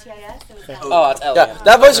for RTIS. It was it's Ellie. Yeah,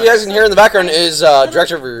 that voice you guys can hear in the background is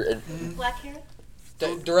director of... Black hair.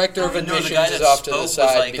 Director of admissions the guy is that off to the spoke was,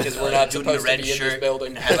 side like, because we're not dude in the supposed to red be in this shirt building.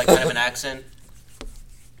 and had like kind of an accent. I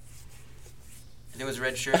think it was a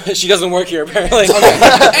red shirt. She doesn't work here apparently.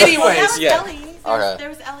 Anyways, There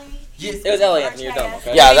was Ellie. It was Ellie, Anthony. You're dumb.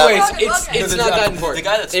 Okay? Yeah, Anyways, Okay. it's not that important. The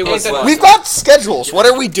guy that It was spoke well. We've got schedules. What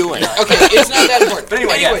are we doing? Okay, it's not that important. But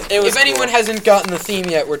anyway, yeah, it was if anyone cool. hasn't gotten the theme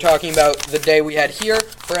yet, we're talking about the day we had here.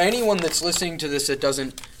 For anyone that's listening to this that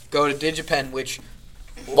doesn't go to DigiPen, which...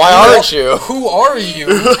 Why aren't you? Who are you?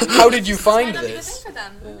 How did you find Might not be a this? thing for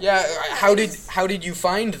them. Yeah, how did you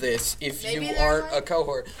find this if Maybe you they're aren't a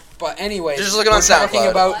cohort? But anyways, Just looking on we're talking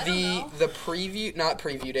SoundCloud. about I don't the preview, not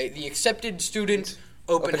preview day, the accepted student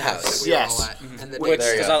open house. Yes. And the Which day-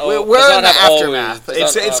 There you does go. not We're in the have always- aftermath.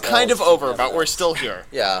 does not It's have kind of always- over, but we're still here.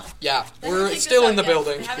 Yeah. Yeah, They we're haven't kicked still us in the out yet.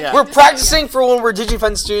 building. They haven't Yeah. kicked We're us out practicing yet. for when we're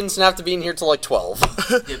DigiFen students and have to be in here till like 12.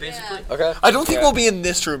 Yeah, basically. Okay. I don't think Yeah. we'll be in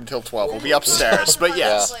this room till 12. We'll be upstairs, but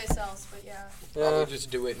yes. Someplace else, but yeah. We'll just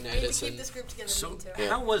do it in We need to Edison. keep this group together. So, too.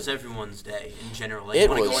 how was everyone's day in general? Like, It you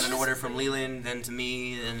want to go was- in order from Leland, then to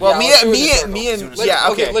me, and Well, Yeah, me let's do it in a and circle. yeah,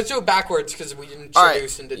 Okay, okay. let's do it backwards because we didn't All right.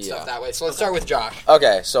 introduce and did Yeah. stuff that way. So let's start with Josh.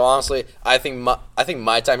 Okay, so honestly, I think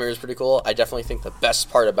my time here is pretty cool. I definitely think the best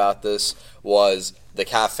part about this was the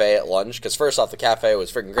cafe at lunch. Because first off, the cafe was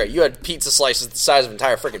freaking great. You had pizza slices the size of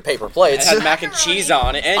entire freaking paper It plates. had mac and cheese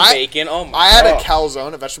on it and I- bacon. Oh my I had a God.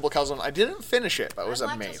 calzone, a vegetable calzone. I didn't finish it, but it was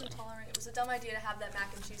I'm lactose amazing. intolerant. It was a dumb idea to have that mac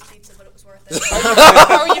and cheese pizza, but it was worth it.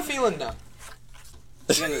 How are you feeling now?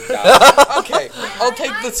 She's gonna die. Okay, I'll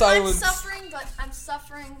take the silence. I'm suffering, but I'm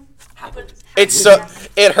suffering. But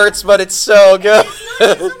It hurts, but it's so good.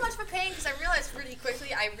 It's not so much for pain because I realized really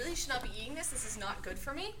quickly I really should not be eating this. This is not good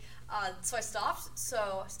for me. So I stopped.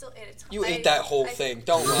 So I still ate it. You ate that whole thing.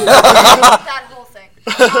 Don't lie. I ate that whole thing.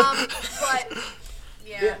 But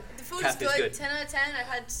yeah, the food's Cafe's good. good. 10 out of 10. I've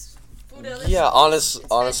had food at Yeah, It's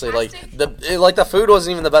honestly, like fantastic. the food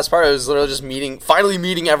wasn't even the best part. It was literally just finally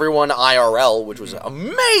meeting everyone IRL, which was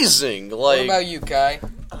amazing. What Like, about you, Kai?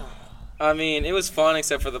 I mean, it was fun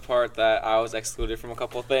except for the part that I was excluded from a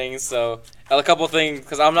couple things. So, a couple things,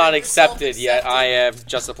 because I'm not accepted yet. I have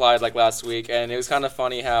just applied like last week, and it was kind of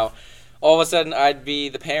funny how all of a sudden I'd be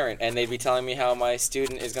the parent, and they'd be telling me how my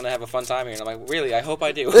student is going to have a fun time here. And I'm like, really? I hope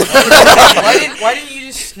I do. Why didn't you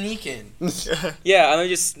just sneak in? Yeah, I mean,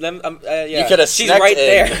 just, yeah. You coulda She's snuck right in.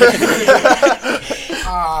 there.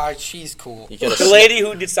 She's cool. you could The lady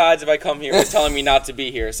who decides if I come here is telling me not to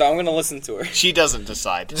be here, so I'm going to listen to her. She doesn't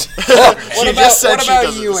decide. What She about, just said what she about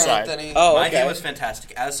doesn't you, decide. Anthony? Oh, My day okay. was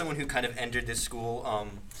fantastic. As someone who kind of entered this school,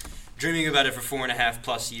 dreaming about it for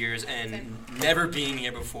 4.5+ years and never being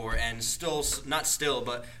here before, and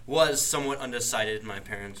but was somewhat undecided. My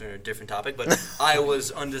parents are a different topic, but I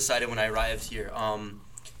was undecided when I arrived here.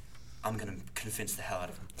 I'm gonna convince the hell out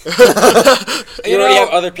of him. You already have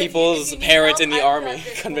other If you people's need parents help, in the I've army got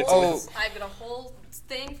this convincing whole- them. I've got a whole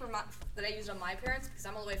thing that I used on my parents because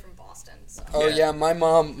I'm all the way from Boston. So. Oh yeah, my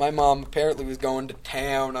mom apparently was going to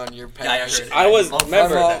town on your Yeah, I parents. heard it. I was, love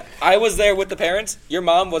remember, that. I was there with the parents. Your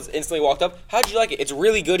mom was instantly walked up. How'd you like it? It's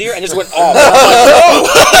really good here, and just went off. I'm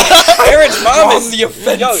like, no! Parents' mom is the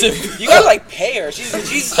offensive. Yo, you gotta like pay her.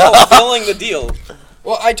 She's fulfilling the deal.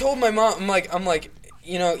 Well, I told my mom, I'm like,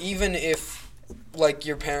 you know, even if like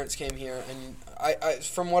your parents came here and I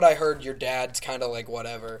from what I heard, your dad's kind of like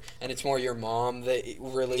whatever, and it's more your mom that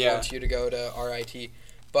really Yeah. wants you to go to RIT.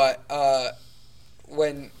 But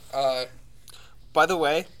when By the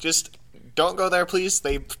way, just don't go there, please.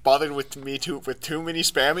 They bothered with me with too many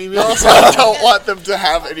spam emails. I don't want them to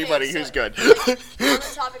have Okay, anybody so- who's good. On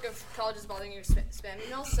the topic of colleges bothering your spam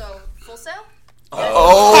emails, so Full Sail.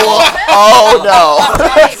 Oh no.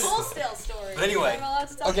 Okay, wholesale story. But anyway. Am I allowed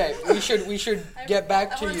to talk okay, about it? we should get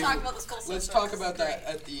back I to wanna you. talk about this wholesale Let's story. talk about This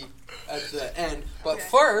is that at the end. But Okay.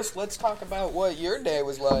 first, let's talk about what your day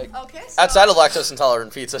was like. Okay. So outside of lactose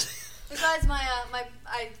intolerant pizza. besides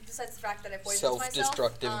besides the fact that I poisoned myself.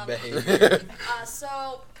 Self-destructive behavior.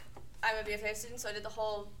 So I'm a BFA student, so we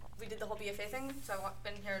did the whole BFA thing. So I've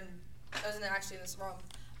been here, and I was in there actually in this room.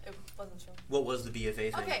 It wasn't true. What was the BFA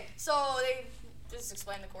thing? Okay, so they just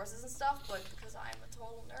explain the courses and stuff, but because I'm a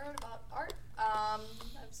total nerd about art, I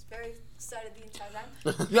was very excited the entire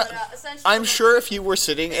time. Yeah, But, essentially, I'm sure if you were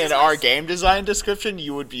sitting in our game design description,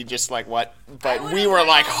 you would be just like, what? But we were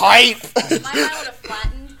like, hype! My mind would have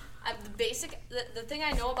flattened. The thing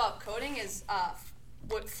I know about coding is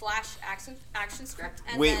what Flash action script.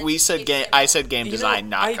 And then We said game. HTML. I said game You know, design,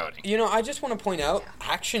 not I- coding. You know, I just want to point out,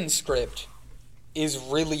 ActionScript is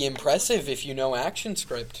really impressive if you know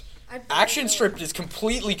ActionScript. I barely know ActionScript is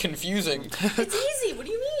completely confusing. It's easy. What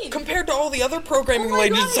do you mean? Compared compared to all the other programming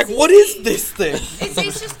languages, it's like, what is this thing?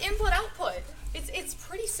 It's just input output. It's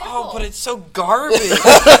pretty simple. Oh, but it's so garbage.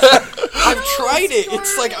 I've tried it.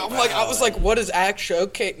 It's like I was like, what is action?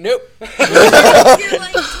 Okay, nope. You're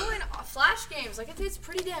like doing Flash games. Like it's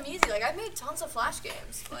pretty damn easy. Like I've made tons of Flash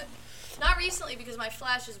games, but not recently because my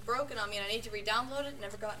Flash is broken on me and I need to re-download it.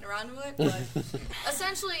 Never gotten around to it, but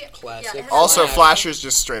essentially, classic. Yeah, Also, Flash is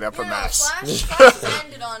just straight up a mess. Flash has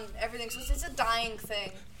ended on everything, so it's a dying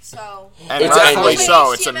thing. So and rightfully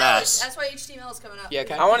so, it's a mess. That's why HTML is coming up. Yeah,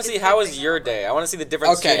 okay. I want to see how was your day. I want to see the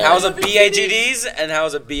difference Okay. between how was a BAGDs and how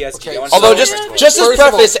was a BSG. Okay. Although just as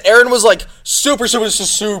preface, Aaron was like super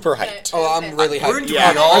hyped. Oh, I'm really hyped.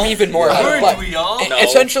 Yeah, I'm even more hyped. Weren't we all? But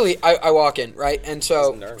essentially, I walk in, right? And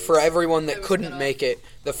so for everyone that couldn't make it,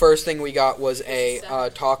 the first thing we got was a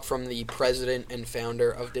talk from the president and founder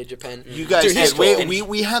of DigiPen. You guys did.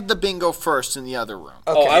 We had the bingo first in the other room.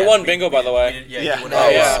 Okay. I won bingo, by the way. Yeah.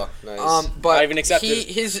 Wow. Nice. But I even accepted.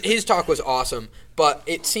 his talk was awesome. But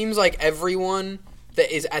it seems like everyone that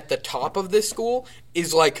is at the top of this school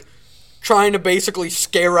is like trying to basically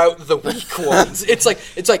scare out the weak ones. It's like,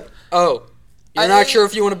 oh, you're not sure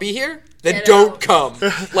if you want to be here? Then don't come.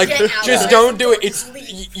 Like, just don't do it.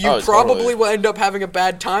 You probably will end up having a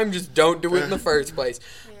bad time. Just don't do it in the first place.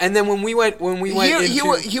 And then when we went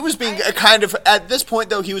he was being kind of, at this point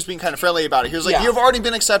though, he was being kind of friendly about it. He was like, you've already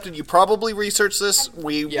been accepted. You probably researched this.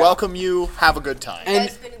 We welcome you. Have a good time. You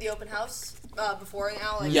guys been to the open house before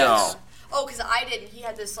now? Like, no. Oh, because I didn't. He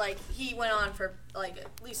had this, like, he went on for, like, at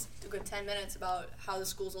least a good 10 minutes about how the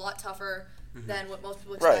school's a lot tougher than what most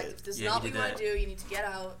people expect. If this is not what you want to do, you need to get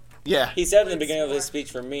out. Yeah. He said in the beginning of his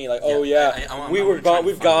speech for me, like,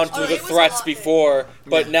 we've gone through the threats before,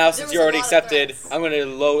 but now since you're already accepted, I'm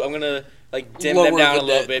gonna like dim them down a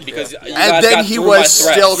little bit because you guys and then got he through was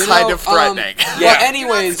my still threats. kind of threatening. Well,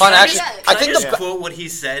 anyways, fun actually. I think just quote what he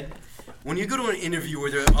said. When you go to an interview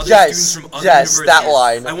where there are other students from other universities, that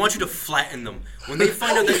line. I want you to flatten them. When they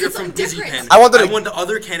find out that you're from DigiPen, I want the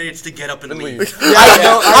other candidates to get up and leave. I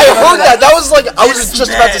heard that. That was like I was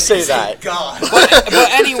just about to say that. God.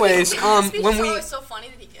 But anyways, when we always so funny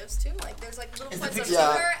that he gives too. Like there's like little points of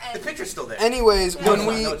Yeah. sugar and The picture's still there. Anyways, No,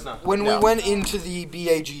 when it's not. we went into the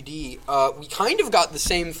BAGD, we kind of got the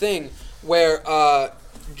same thing where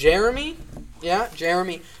Jeremy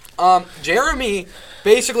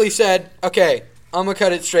basically said, "Okay, I'm gonna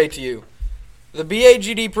cut it straight to you. The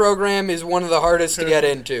BAGD program is one of the hardest to get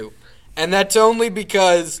into, and that's only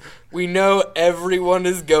because we know everyone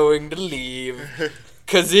is going to leave,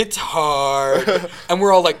 'cause it's hard." And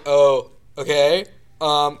we're all like, "Oh, okay,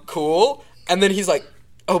 cool." And then he's like,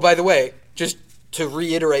 "Oh, by the way, just to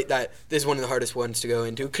reiterate that this is one of the hardest ones to go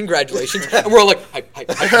into. Congratulations." And we're all like, hype.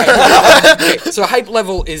 Okay, so hype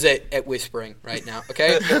level is at whispering right now,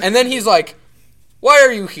 okay? And then he's like, "Why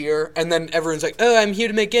are you here?" And then everyone's like, "Oh, I'm here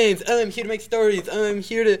to make games. Oh, I'm here to make stories. Oh, I'm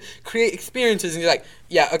here to create experiences." And he's like,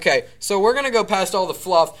 "Yeah, okay, so we're going to go past all the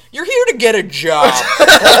fluff. You're here to get a job."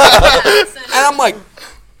 And I'm like,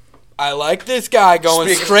 I like this guy going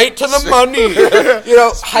straight to the money. You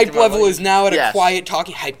know, hype level is now at a quiet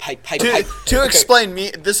talking. Hype. To explain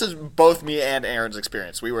this is both me and Aaron's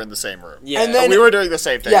experience. We were in the same room. Yeah. And then, we were doing the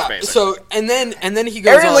same thing, basically. So, and then he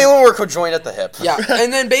goes Aaron and on. Leland were co-joined at the hip. Yeah,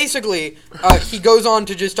 and then basically, he goes on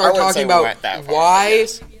to just start talking about why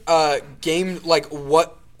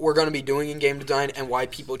what we're going to be doing in game design and why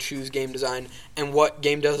people choose game design and what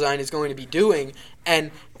game design is going to be doing. And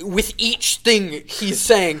with each thing he's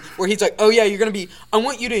saying, where he's like, "Oh yeah, I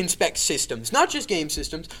want you to inspect systems, not just game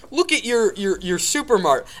systems. Look at your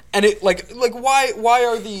supermart." And it why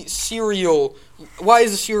is the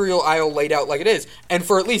cereal aisle laid out like it is? And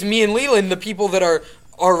for at least me and Leland, the people that are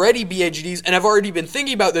already BAGDs and have already been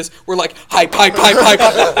thinking about this, we're like, hype. Like,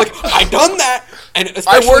 I've done that. And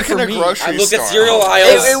especially I work for in a me, grocery I look store. at cereal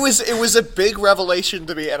aisles. It was a big revelation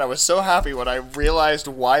to me, and I was so happy when I realized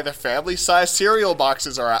why the family-sized cereal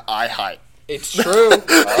boxes are at eye height. It's true.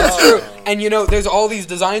 It's true. And, there's all these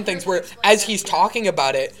design things where, as he's talking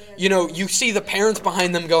about it, you see the parents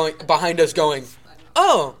behind us going,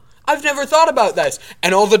 "Oh, I've never thought about this."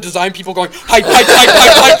 And all the design people going, hype.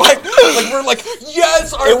 Like, we're like,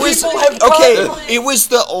 yes, our people have done it. It was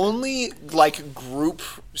the only, group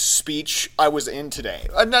speech I was in today.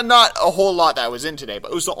 Not a whole lot that I was in today,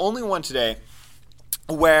 but it was the only one today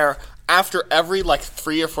where after every,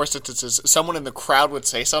 3 or 4 sentences, someone in the crowd would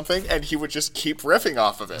say something, and he would just keep riffing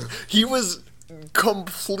off of it. He was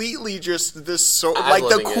completely just this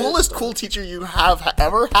the coolest cool teacher you have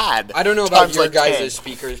ever had. I don't know about your guys'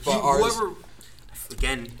 speakers, but ours.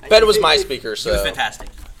 Ben was my speaker, so He was fantastic.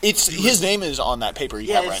 His name is on that paper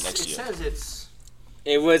you have right next to you. It says it's.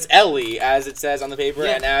 It was Ellie, as it says on the paper,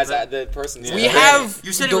 and as the person. We have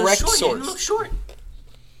You said direct it was short. source. You look short.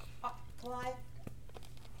 Well,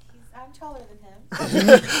 I'm taller than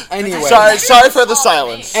him. Anyway. Sorry for the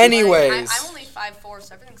silence. Anyways. I'm only 5'4",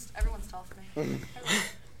 so everyone's tall for me.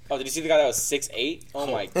 Oh, did you see the guy that was 6'8"? Oh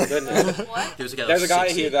my goodness. What? There's a guy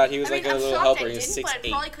here that he was like a I'm little shocked helper. I He was didn't, but I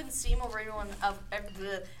 6'8". probably couldn't see him over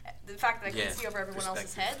the fact that I couldn't see over everyone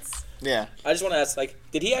else's heads. Yeah. I just want to ask, like,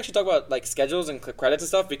 did he actually talk about like schedules and credits and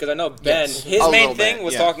stuff? Because I know Ben, Yes. his A main little thing bit,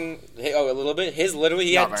 was yeah. talking. A little bit. His literally,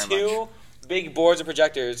 he Not had very two big boards and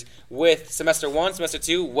projectors with semester 1, semester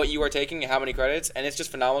 2, what you are taking, and how many credits, and it's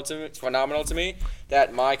just phenomenal to me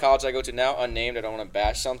that my college I go to now, unnamed, I don't want to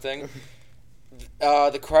bash something.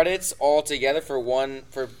 The credits all together for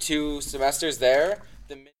 2 semesters there.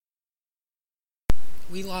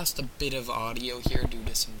 We lost a bit of audio here due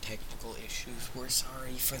to some technical issues. We're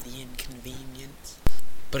sorry for the inconvenience.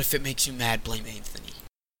 But if it makes you mad, blame Anthony.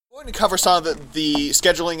 We're going to cover some of the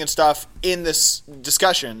scheduling and stuff in this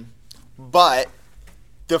discussion, but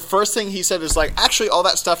the first thing he said is like, actually, all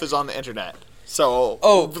that stuff is on the internet. So,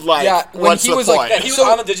 what's the point? He was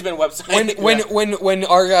on the Digibin website. When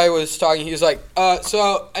our guy was talking, he was like,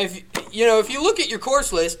 so if you look at your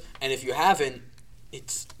course list, and if you haven't,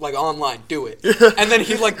 it's like online, do it. And then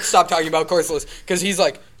he like stopped talking about course list because he's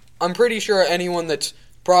like, I'm pretty sure anyone that's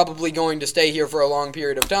probably going to stay here for a long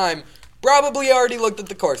period of time probably already looked at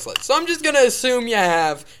the course list. So I'm just gonna assume you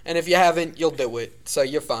have, and if you haven't, you'll do it. So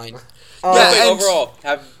you're fine. Overall,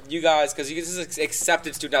 have you guys, because this is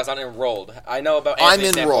accepted students, not enrolled. I know about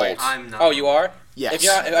Anthony's I'm enrolled. standpoint. I'm not. Oh, you are? Yes. If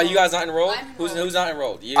you're not, are you guys not enrolled? I'm Who's not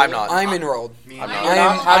enrolled? You? I'm not. I'm enrolled. I'm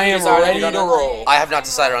not. I am ready to roll. I have not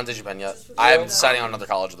decided on Digipen yet. I am deciding on another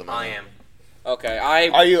college at the moment. I am. Okay,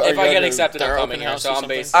 Are you if I get going to accepted, I'm their coming open here. house So or I'm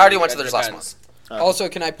something? based. I already went to theirs last Depends. month. Also,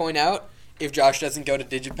 can I point out, if Josh doesn't go to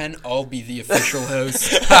Digipen, I'll be the official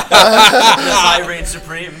host. I reign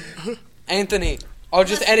supreme. Anthony, I'll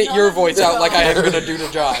just edit your voice out like I am going to do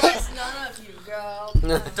to Josh. None of you go.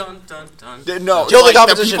 Dun dun dun. No, Kill the like,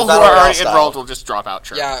 competition, people who battle are royale already style. enrolled will just drop out.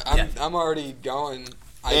 Sure. Yeah, I'm already going.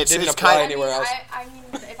 I It's didn't kind apply of- anywhere else. I mean,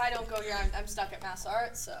 if I don't go here, I'm stuck at Mass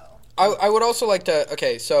Art, so. I would also like to,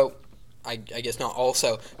 okay, so, I guess not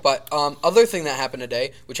also, but other thing that happened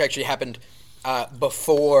today, which actually happened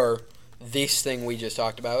before this thing we just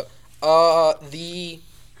talked about, the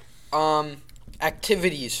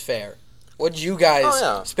activities fair. What did you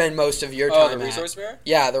guys spend most of your time the at? resource fair?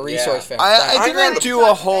 Yeah, the resource fair. I didn't do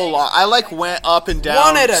a whole lot. I went up and down.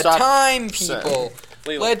 One at a stopped- time, people.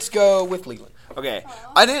 Let's go with Leland. Okay,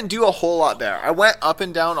 I didn't do a whole lot there. I went up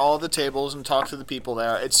and down all the tables and talked to the people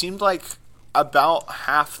there. It seemed like about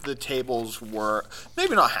half the tables were,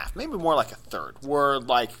 maybe not half, maybe more like a third, were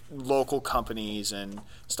like local companies and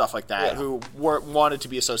stuff like that who wanted to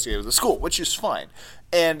be associated with the school, which is fine.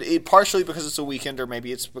 And it partially because it's a weekend, or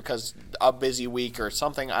maybe it's because a busy week or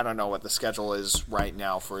something. I don't know what the schedule is right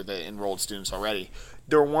now for the enrolled students already.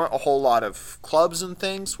 There weren't a whole lot of clubs and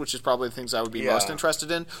things, which is probably the things I would be most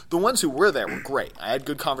interested in. The ones who were there were great. I had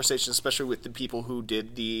good conversations, especially with the people who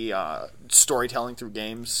did the storytelling through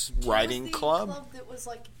games writing club. Club that was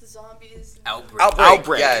like the zombies.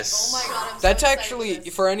 Outbreak. Yes. Oh my god, I'm so That's excited actually, for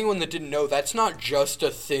this. for anyone that didn't know, that's not just a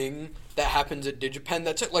thing that happens at Digipen.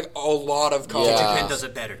 That's at like a lot of colleges. Yeah. Digipen does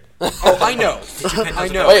it better. Oh, I know. I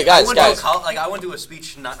know. Wait, guys, I went to a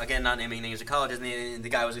speech, not naming names of colleges, and the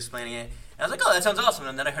guy was explaining it. And I was like, oh, that sounds awesome.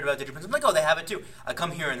 And then I heard about Digipens. I'm like, oh, they have it too. I come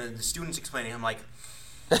here, and the student's explaining. I'm like,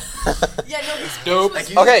 Yeah, no, his Dope. speech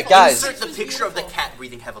was Okay, beautiful. guys. insert the picture of the cat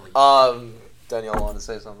breathing heavily. Danielle wanted to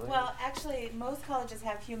say something. Well, actually, most colleges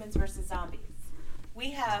have humans versus zombies.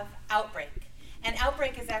 We have Outbreak. And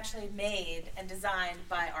Outbreak is actually made and designed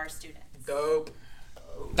by our students. Dope.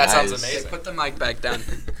 That sounds Nice. amazing. Put the mic back down.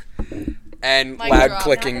 And Mic loud drop.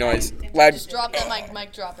 clicking noise. Loud. Just drop that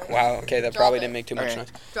mic, drop it. Wow. Okay, that Drop probably it. didn't make too much Okay. noise.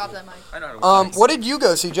 Drop that mic. I know how to What did you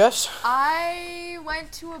go see, Jess? I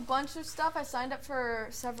went to a bunch of stuff. I signed up for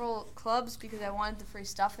several clubs because I wanted the free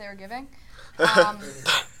stuff they were giving.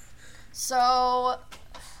 So,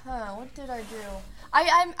 what did I do?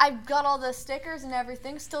 I got all the stickers and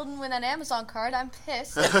everything. Still didn't win an Amazon card. I'm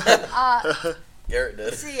pissed. Garrett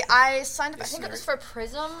did. See, I signed up. I think it was for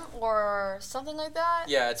Prism or something like that.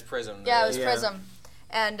 Yeah, it's Prism. Yeah, it was Prism.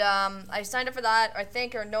 And I signed up for that, I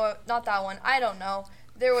think, or no, not that one. I don't know.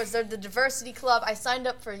 There was the diversity club. I signed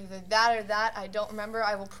up for either that or that. I don't remember.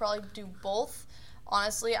 I will probably do both.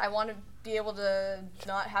 Honestly, I want to be able to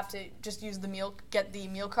not have to just use get the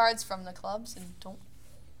meal cards from the clubs and don't.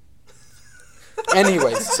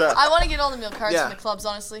 Anyways. So, I want to get all the meal cards Yeah. from the clubs.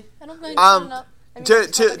 Honestly, I don't mind signing up.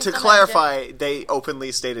 To clarify, they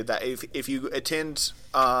openly stated that if you attend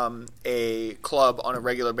a club on a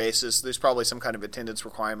regular basis, there's probably some kind of attendance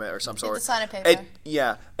requirement or some sort. It's a sign of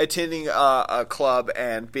paper. Attending a club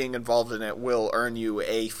and being involved in it will earn you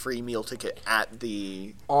a free meal ticket at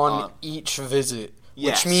the each visit.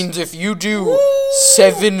 Yes. Which means if you do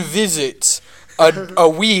 7 visits a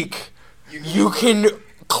week, you can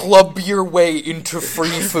club your way into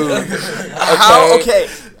free food.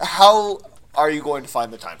 How are you going to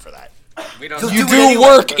find the time for that? You do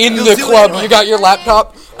work in the club. You got your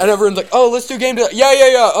laptop, and everyone's like, "Oh, let's do game day."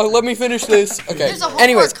 Yeah. Let me finish this. Okay.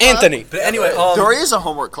 Anyways, club. Anthony. But anyway, there is a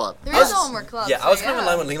homework club. There is a homework club. Yeah, I was kind of in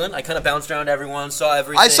line with Leland. I kind of bounced around everyone, saw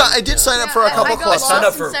everything. I did sign up for a couple clubs. I signed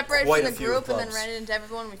up for for separate quite from a the few group clubs. and then ran into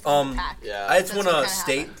everyone. We formed a pack. Yeah. I just want to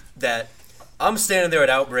state that I'm standing there at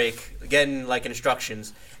Outbreak getting like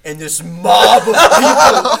instructions, and this mob of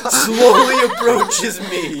people slowly approaches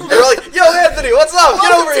me. They're like, "Yo, Anthony, what's up?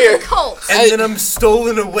 Get over here!" And then I'm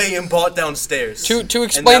stolen away and bought downstairs. To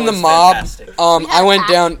explain the mob, fantastic. I went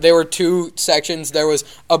down. There were 2 sections. There was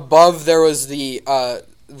above. There was the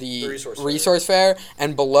resource fair,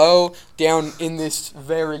 and below, down in this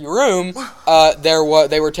very room,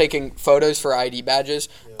 they were taking photos for ID badges,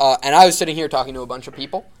 and I was sitting here talking to a bunch of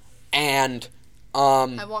people, and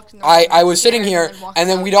I was sitting here, and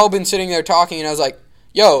then we'd all been sitting there talking, and I was like,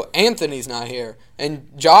 "Yo, Anthony's not here, and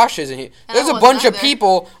Josh isn't here. There's a bunch of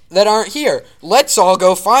people that aren't here. Let's all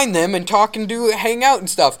go find them and talk and hang out and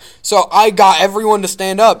stuff." So I got everyone to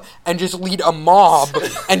stand up and just lead a mob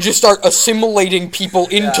and just start assimilating people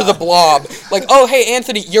into the blob. Like, "Oh, hey,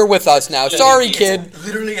 Anthony, you're with us now. Sorry, kid."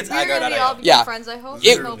 Literally, it's We're gonna be all become friends, I hope.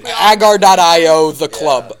 Agar.io, the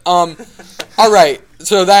club. All right.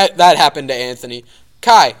 So that happened to Anthony.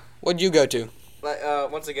 Kai, what'd you go to?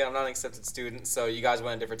 Once again, I'm not an accepted student, so you guys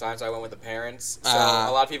went at different times, so I went with the parents. So a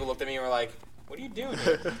lot of people looked at me and were like, "What are you doing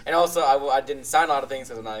here?" And also, I didn't sign a lot of things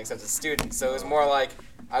because I'm not an accepted student, so it was more like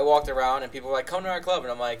I walked around and people were like, "Come to our club,"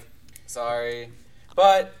 and I'm like, "Sorry."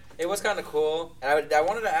 But it was kind of cool, and I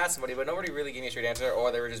wanted to ask somebody, but nobody really gave me a straight answer,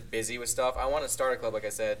 or they were just busy with stuff. I want to start a club, like I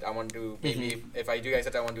said. I want to do, maybe, if I do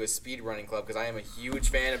accept, I want to do a speed running club, because I am a huge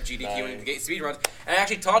fan of GDQ and speed runs. And I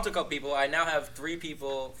actually talked to a couple people. I now have 3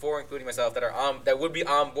 people, 4 including myself, that would be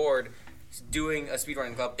on board doing a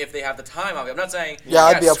speedrunning club if they have the time. I'm not saying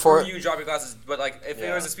I'd be up for it. You drop your glasses, but like if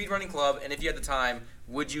there was a speedrunning club and if you had the time,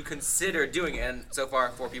 would you consider doing it? And so far,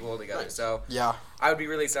 4 people altogether. So I would be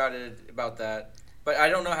really excited about that. But I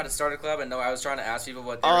don't know how to start a club, and I was trying to ask people,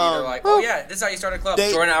 but they're either like, "Oh yeah, this is how you start a club.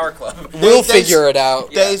 Join our club." We'll figure it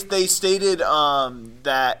out. They stated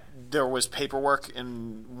that there was paperwork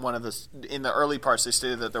in in the early parts. They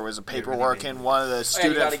stated that there was a paperwork in one of the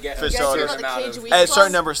student facilities. A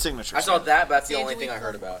certain number of signatures. I saw that, but that's the only thing I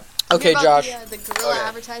heard about. Okay, Josh. The guerrilla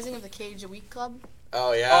advertising of the Cage a Week Club.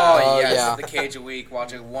 Oh yeah. Oh yes, the Cage a week.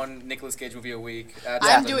 Watching one Nicolas Cage movie a week.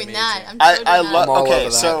 I'm doing amazing. that. I'm so doing Okay,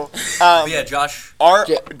 so yeah, Josh.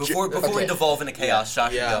 Before we devolve into chaos,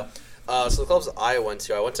 Josh, you go. So the clubs I went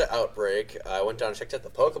to Outbreak. I went down and checked out the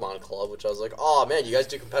Pokemon Club, which I was like, "Oh man, you guys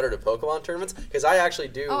do competitive Pokemon tournaments?" Because I actually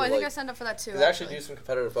do. Oh, I think I signed up for that too. I actually do some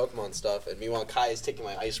competitive Pokemon stuff, and meanwhile Kai is taking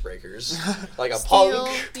my icebreakers like a Steal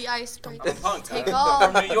punk. the icebreaker. I'm a punk. Take all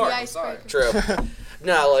from New York. the icebreaker. True.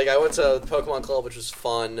 No, like I went to the Pokemon Club, which was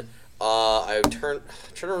fun. I trying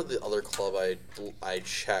to remember the other club I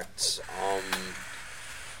checked.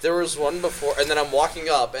 There was one before, and then I'm walking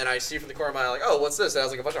up, and I see from the corner of my eye, like, "Oh, what's this?" And I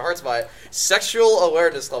was like, a bunch of hearts by it. Sexual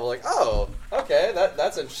awareness club. Like, "Oh, okay,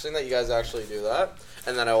 that's interesting that you guys actually do that."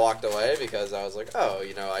 And then I walked away because I was like, "Oh,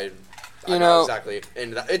 I know exactly."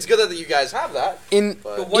 And it's good that you guys have that. In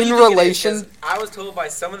relation, I was told by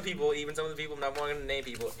some of the people, even some of the people, I'm not going to name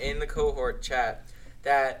people, in the cohort chat,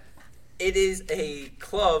 that it is a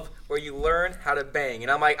club where you learn how to bang, and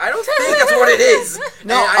I'm like, I don't think that's what it is.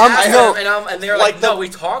 No, and they're like, no, we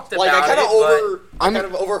talked about it. I kind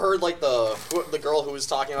of overheard like the girl who was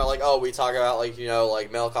talking about like, "Oh, we talk about like like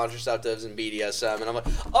male contraceptives and BDSM," and I'm like,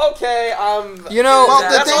 "Okay,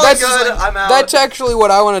 that's I'm out." That's actually what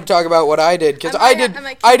I want to talk about. What I did, because I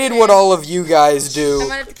did what all of you guys do. I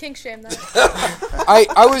might have to kink shame them.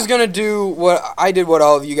 I was gonna do what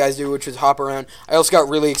all of you guys do, which was hop around. I also got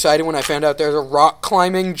really excited when I found out there's a rock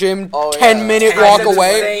climbing gym 10-minute walk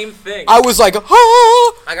away. Same thing. I was like,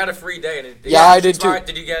 ah! I got a free day. And I did too.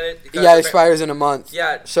 Did you get it? Yeah, it expires in a month.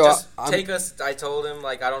 Yeah, so just take us. I told him,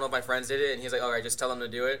 like, I don't know if my friends did it, and he's like, all right, just tell them to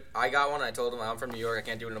do it. I got one. I told him I'm from New York. I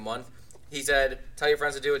can't do it in a month. He said, tell your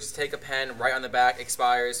friends to do it. Just take a pen, write on the back,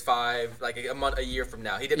 expires a year from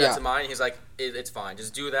now. He did that to mine. He's like, it's fine.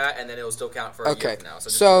 Just do that, and then it'll still count for a year from now.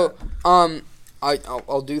 So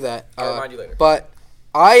I'll do that. I'll remind you later. But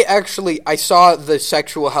I saw the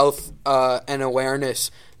sexual health and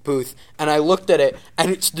awareness booth, and I looked at it, and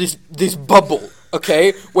it's this bubble,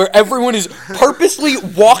 okay, where everyone is purposely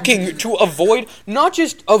walking to avoid, not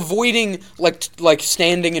just avoiding like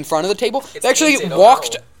standing in front of the table. They actually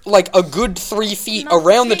walked like a good 3 feet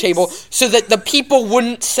around the table so that the people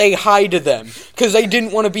wouldn't say hi to them because they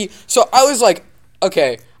didn't want to be. So I was like,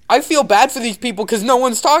 okay, I feel bad for these people because no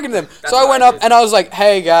one's talking to them. So I went up and I was like,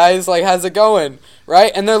 hey guys, like, how's it going?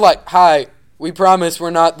 Right? And they're like, hi. We promise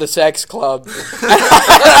we're not the sex club.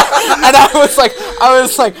 And I was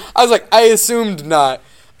like, I assumed not.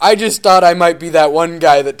 I just thought I might be that one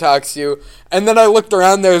guy that talks to you. And then I looked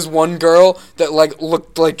around, there was one girl that like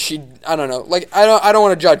looked like she, I don't know, like I don't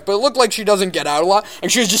want to judge, but it looked like she doesn't get out a lot,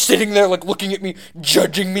 and she was just sitting there like looking at me,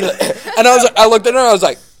 judging me, and I looked at her and I was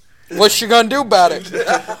like, what's she gonna do about it?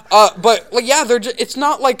 But like, yeah, it's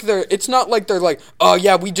not like they're like, oh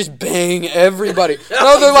yeah, we just bang everybody.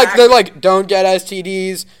 No, they're like, don't get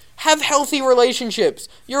STDs. Have healthy relationships.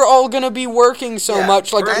 You're all gonna be working so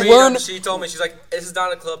much. Like, learn. She told me, she's like, this is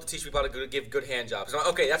not a club to teach people how to give good hand jobs. Like,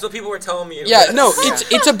 okay, that's what people were telling me. Yeah, no,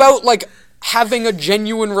 it's about like having a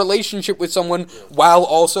genuine relationship with someone while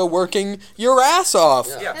also working your ass off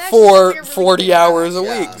for 40 hours a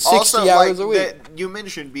week, 60 also, hours a week. You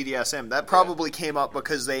mentioned BDSM. That probably came up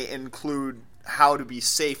because they include how to be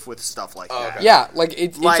safe with stuff like that. Okay. Yeah, like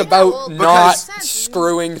it's about not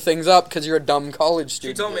screwing things up because you're a dumb college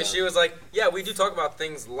student. She told me, she was like, yeah, we do talk about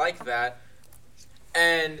things like that,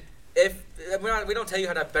 and if we don't tell you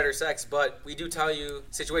how to have better sex, but we do tell you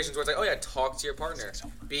situations where it's like, oh yeah, talk to your partner,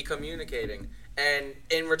 be communicating, and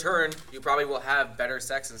in return, you probably will have better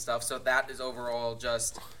sex and stuff. So that is overall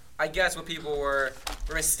just, I guess, what people were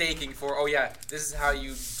mistaking for. Oh yeah, this is how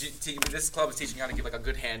you. This club is teaching you how to give like a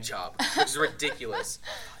good hand job, which is ridiculous.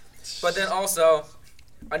 But then also,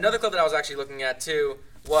 another club that I was actually looking at too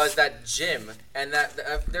was that gym, and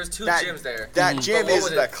there's two gyms there. That gym is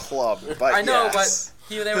the club, but I know, but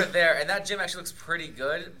they were there, and that gym actually looks pretty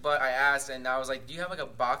good. But I asked, and I was like, "Do you have like a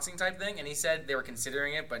boxing type thing?" And he said they were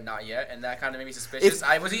considering it, but not yet, and that kind of made me suspicious.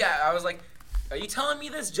 I was like, are you telling me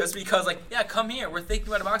this just because, like, yeah, come here, we're thinking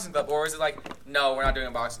about a boxing club, or is it like, no, we're not doing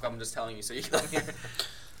a boxing club, I'm just telling you, so you come here.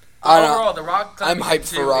 Overall, the rock climbing I'm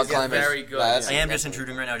hyped for rock climbing. Very good. I am just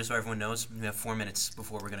intruding right now, just so everyone knows. We have 4 minutes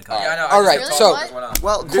before we're gonna cut. Yeah, I know. All right, so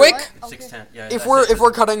quick. 6:10. Yeah, if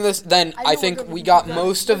we're cutting this, then I think we got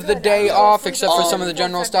most of the day off, except for some of the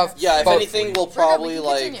general stuff. Yeah, if anything, we'll probably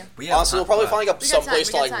honestly, we'll probably find like some place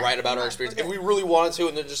to like write about our experience if we really wanted to,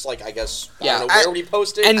 and then just like I guess I don't know where we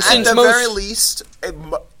post it. And at the very least,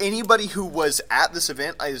 anybody who was at this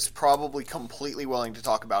event is probably completely willing to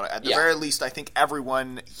talk about it. At the very least, I think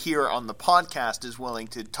everyone here on the podcast is willing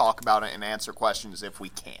to talk about it and answer questions if we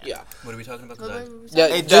can. Yeah. What are we talking about today?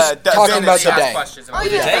 Just talking about the day.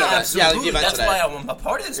 Absolutely. That's why I'm a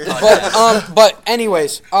part of this podcast. But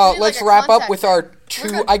anyways, let's wrap up with our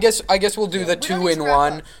two. I guess we'll do the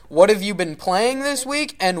 2-in-1. What have you been playing this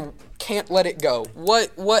week and can't let it go?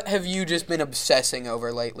 What have you just been obsessing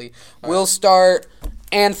over lately? We'll start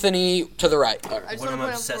Anthony to the right. What am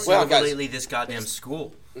I obsessing over lately? This goddamn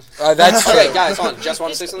school. That's true. Okay, guys, hold on. Jess,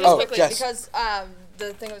 want to say something? Just quickly, because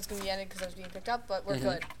the thing was going to be ended because I was being picked up, but we're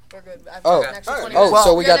good. We're good. I've got an extra 20 minutes.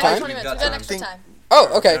 So we got time? We got an extra time. Oh,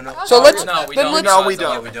 okay. So let's... No, we don't. Oh, we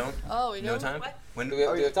don't? No time? When do we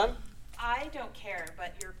have time? I don't care,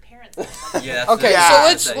 but your parents. Yeah. Okay,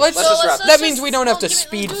 so let's just wrap. That means we don't have to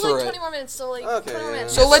speed through it. 20 more minutes, so like 20 more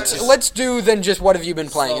minutes. So let's do then just what have you been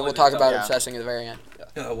playing, and we'll talk about obsessing at the very end.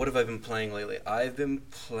 What have I been playing lately? I've been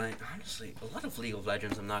playing, honestly, a lot of League of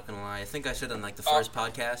Legends, I'm not going to lie. I think I said on, like, the first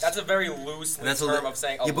podcast. That's a very loose term of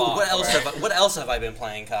saying a lot. But what else have I been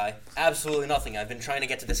playing, Kai? Absolutely nothing. I've been trying to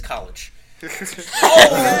get to this college. I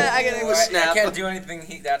can't do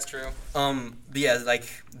anything. That's true. But yeah, like,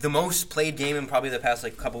 the most played game in probably the past,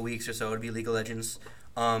 like, couple weeks or so would be League of Legends.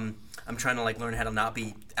 I'm trying to, like, learn how to not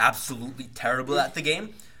be absolutely terrible at the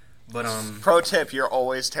game. But pro tip: you're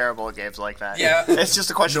always terrible at games like that. Yeah, it's just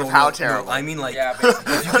a question of how terrible. No, I mean, like,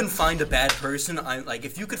 if you can find a bad person, I'm like,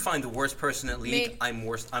 if you could find the worst person at League, I'm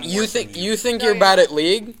worse. You think you're bad at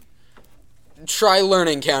League? Try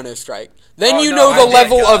learning Counter-Strike. Then the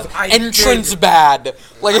level of entrance bad.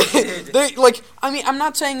 I'm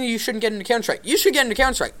not saying you shouldn't get into Counter-Strike. You should get into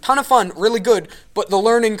Counter-Strike. Ton of fun, really good, but the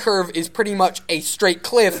learning curve is pretty much a straight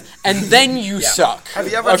cliff, and then you suck. Have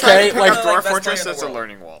you ever tried to pick up Dwarf Fortress? That's a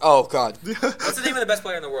learning wall. Oh, God. What's the name of the best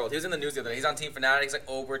player in the world? He was in the news the other day. He's on Team Fnatic. He's like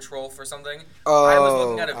Obertrolf or something. I was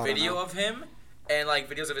looking at a video of him, and like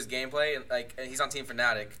videos of his gameplay, and he's on Team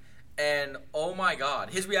Fnatic. And oh my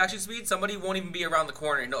God, his reaction speed! Somebody won't even be around the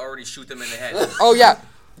corner, and he'll already shoot them in the head. Oh yeah,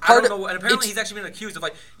 I don't know. And apparently he's actually been accused of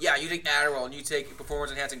you take Adderall and you take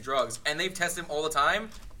performance-enhancing drugs, and they've tested him all the time.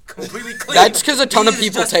 Completely clean. That's because a ton of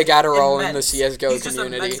people take Adderall in the CS:GO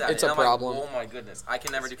community. It's a problem. Oh my goodness, I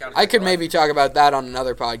can never do Counter. I could maybe talk about that on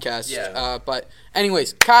another podcast. Yeah. But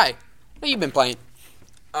anyways, Kai, what have you been playing?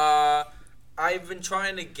 I've been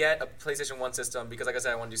trying to get a PlayStation 1 system because, like I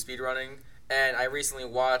said, I want to do speedrunning, and I recently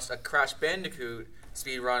watched a Crash Bandicoot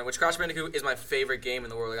speedrun, which Crash Bandicoot is my favorite game in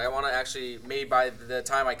the world. I want to actually, maybe by the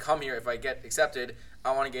time I come here, if I get accepted,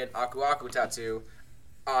 I want to get an Aku Aku tattoo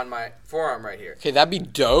on my forearm right here. Okay, that'd be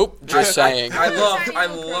dope. Just saying. I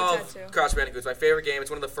love Crash Bandicoot. It's my favorite game.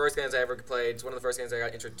 It's one of the first games I ever played. It's one of the first games I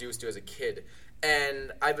got introduced to as a kid.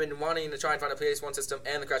 And I've been wanting to try and find a PS1 system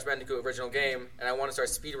and the Crash Bandicoot original game, and I want to start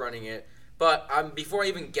speedrunning it. But before I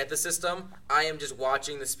even get the system, I am just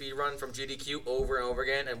watching the speedrun from GDQ over and over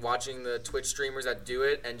again and watching the Twitch streamers that do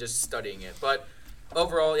it and just studying it. But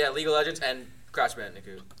overall, yeah, League of Legends and Crash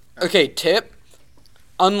Bandicoot. Okay, tip.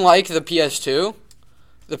 Unlike the PS2,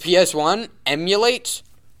 the PS1 emulates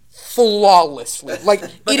flawlessly.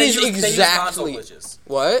 It is exactly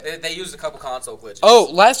what they use a couple console glitches. Oh,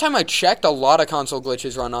 last time I checked, a lot of console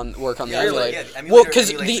glitches work on the emulator. Yeah, well,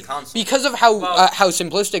 because of how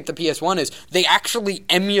simplistic the PS1 is, they actually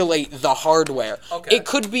emulate the hardware. Okay. It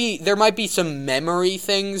could be there might be some memory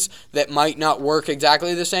things that might not work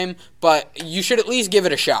exactly the same, but you should at least give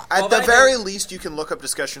it a shot. At the very least, you can look up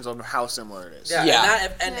discussions on how similar it is.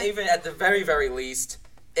 Yeah. And even at the very, very least,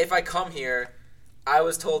 if I come here, I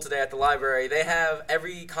was told today at the library they have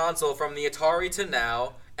every console from the Atari to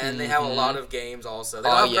now, and they have a lot of games also. They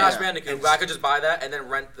don't have Crash Bandicoot, but I could just buy that and then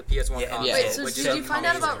rent the PS1 console. Wait, so did you find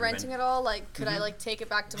out about renting at all? Could I take it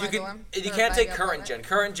back to my dorm? You can't take current gen.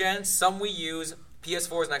 Current gen, some we use.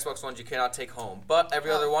 PS4s and Xbox Ones you cannot take home, but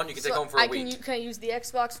every other one you can take home for a week. Can I use the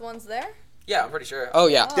Xbox Ones there? Yeah, I'm pretty sure. Oh,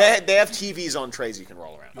 yeah. They have TVs on trays you can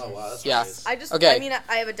roll around. Oh, wow. That's nice.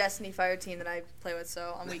 I have a Destiny Fire team that I play with,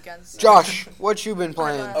 so on weekends. Josh, what you been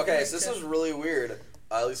playing? Okay, so this is really weird,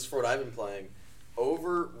 at least for what I've been playing. What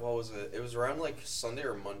was it? It was around Sunday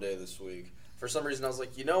or Monday this week. For some reason, I was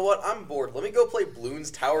like, you know what? I'm bored. Let me go play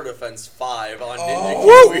Bloons Tower Defense 5 on Ninja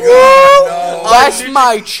Kiwi. No. That's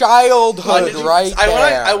my childhood right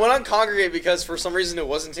there. I went on Congregate because for some reason it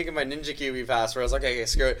wasn't taking my Ninja Kiwi password. I was like, okay,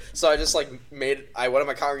 screw it. So I just I went on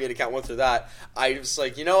my Congregate account, went through that. I was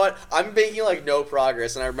like, you know what? I'm making no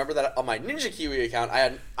progress. And I remember that on my Ninja Kiwi account, I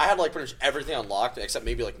had pretty much everything unlocked except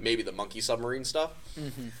maybe the monkey submarine stuff.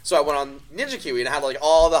 Mm-hmm. So I went on Ninja Kiwi and I had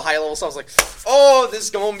all the high level stuff. I was like, oh, this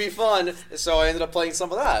is gonna be fun. So I ended up playing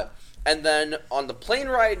some of that. And then on the plane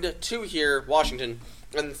ride to here, Washington,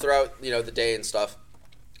 and throughout the day and stuff,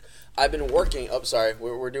 I've been working. Oh, sorry,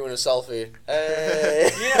 we're doing a selfie. Hey.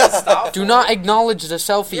 Yeah, stop. Do not acknowledge the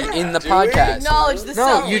selfie in the podcast. Acknowledge the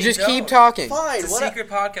selfie. No, you just keep talking. Fine. It's a secret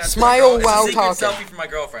podcast. Smile while it's a talking. secret selfie for my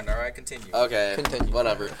girlfriend. All right, continue. Okay, continue.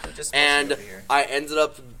 Whatever. And I ended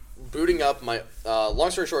up booting up my. Long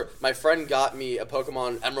story short, my friend got me a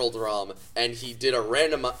Pokemon Emerald ROM, and he did a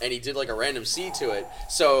random seed to it.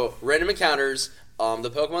 So random encounters. The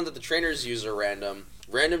Pokemon that the trainers use are random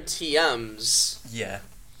TMs. Yeah.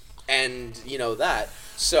 And that.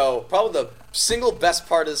 So probably the single best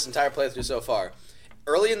part of this entire playthrough so far.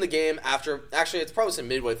 Early in the game, it's probably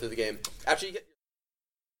midway through the game. After you get.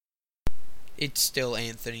 It's still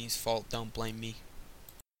Anthony's fault. Don't blame me.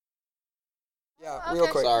 Yeah, real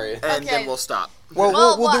quick. Sorry. And then we'll stop.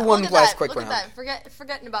 Well, we'll do one last quick round. Look at that.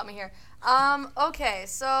 Forgetting about me here. Okay,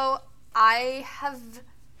 so I have...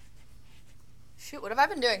 Shoot, what have I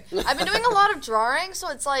been doing? I've been doing a lot of drawing, so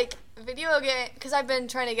it's video game... Because I've been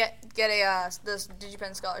trying to get this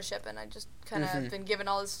DigiPen scholarship, and I just kind of been given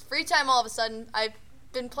all this free time all of a sudden. I've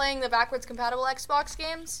been playing the backwards compatible Xbox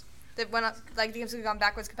games. That went up, the games have gone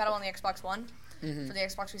backwards compatible on the Xbox One for the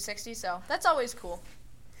Xbox 360, so that's always cool.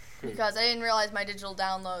 Because I didn't realize my digital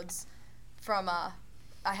downloads from I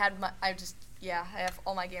have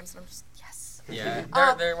all my games and I'm just yes. Yeah,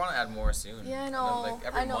 they want to add more soon. Yeah, I know.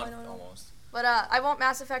 Every month almost. But I want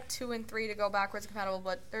Mass Effect 2 and 3 to go backwards compatible,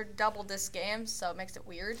 but they're double disc games, so it makes it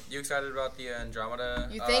weird. You excited about the Andromeda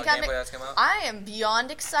gameplay that's come out? I am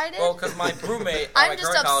beyond excited. Well, because my roommate I'm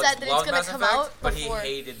just upset that it's going to come out but he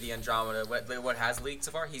hated the Andromeda. What has leaked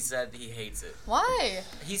so far, he said he hates it. Why?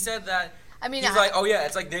 He said that... he's oh yeah,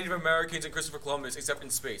 it's like Native Americans and Christopher Columbus, except in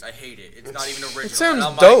space. I hate it. It's not even original. It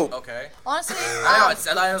sounds dope. Okay. Honestly, I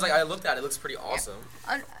was I looked at it. It looks pretty awesome.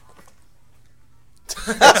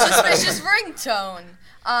 It's just ringtone.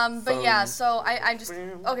 But yeah, so I just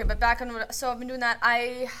but back on so I've been doing that.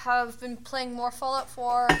 I have been playing more Fallout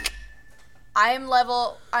 4. I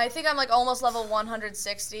think I'm like almost level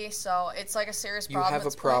 160, so it's like a serious problem. You have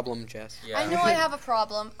a problem, Jess. Yeah. I know I have a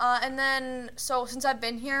problem. And then, so since I've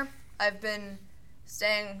been here, I've been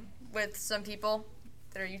staying with some people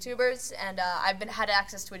that are YouTubers, and I've had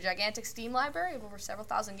access to a gigantic Steam library of over several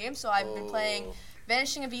thousand games, so I've been playing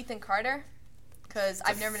Vanishing of Ethan Carter, because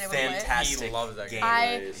I've never been able to play it. Fantastic game.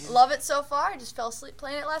 I love it so far. I just fell asleep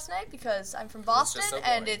playing it last night because I'm from Boston,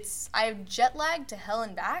 and I've jet lagged to hell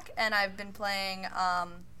and back, and I've been playing.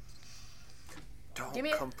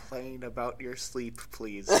 Don't complain about your sleep,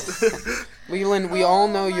 please. Leland, we all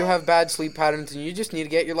know you have bad sleep patterns, and you just need to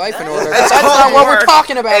get your life in order. That's not what we're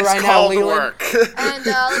talking about right now, Leland. And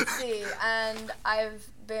let's see, and I've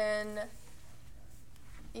been.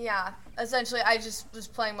 Yeah, essentially, I just was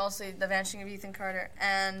playing mostly The Vanishing of Ethan Carter,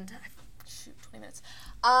 and 20 minutes.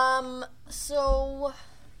 So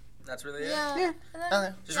that's really it. Yeah.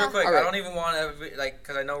 Okay. Just real quick, I don't even want to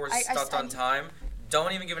because I know we're stuck on time.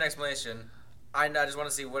 Don't even give an explanation. I just want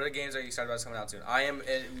to see what other games are you excited about coming out soon. I am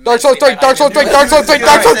Dark Souls 3. It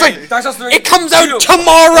comes out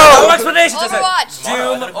tomorrow. No explanation. Overwatch.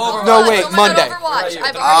 Doom. Overwatch. No wait, Monday.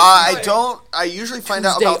 I usually find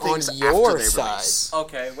out about things on your after they side. release.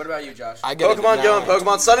 Okay, what about you, Josh? Pokemon Go and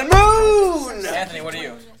Pokemon Sun and Moon. Anthony, what are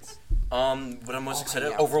you? What I'm most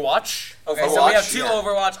excited Overwatch. Okay, so we have two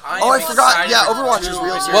Overwatch. I forgot. Yeah, Overwatch is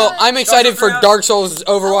really good. Well, I'm excited for Dark Souls,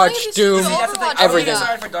 Overwatch, Doom, everything. I'm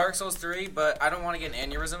excited for Dark Souls 3, but I don't want to get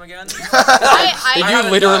an aneurysm again. Did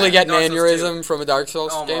you literally get an aneurysm from a Dark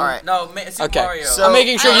Souls game? Alright. No, Super Mario. So I'm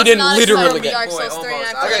making sure you didn't literally get.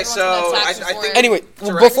 Okay, so I think. Anyway,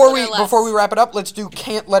 before we wrap it up, let's do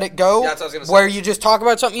Can't Let It Go, where you just talk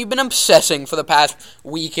about something you've been obsessing for the past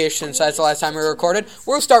weekish since that's the last time we recorded.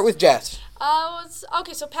 We'll start with Jess.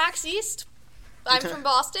 Okay, so PAX East. I'm from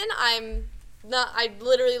Boston. I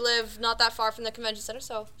literally live not that far from the convention center,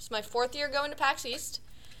 so it's my 4th year going to PAX East.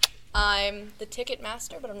 I'm the ticket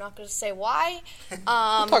master, but I'm not going to say why. We'll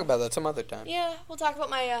talk about that some other time. Yeah, we'll talk about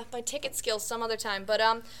my ticket skills some other time. But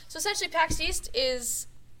so essentially, PAX East is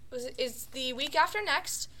the week after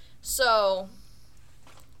next. So,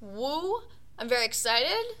 woo! I'm very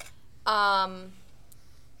excited. I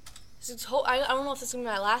don't know if this is going to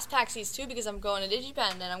be my last PAX East too, because I'm going to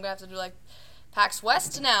DigiPen, and I'm going to have to do like PAX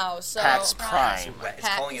West now. So PAX Prime.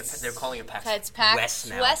 They're calling it PAX it's PAX West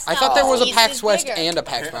now. I thought there was a East PAX is West bigger. and a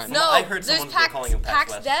PAX Prime. No, I heard there's someone calling it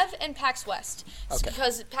PAX West. Dev and PAX West. It's Okay.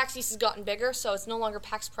 because PAX East has gotten bigger, so it's no longer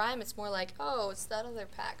PAX Prime. It's more like, it's that other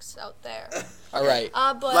PAX out there. All right.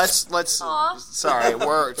 But Let's. Sorry,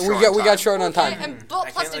 we got short on time. And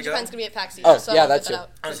plus, DigiPen's gonna be at PAX East. Oh, so yeah, I'll that's put it. that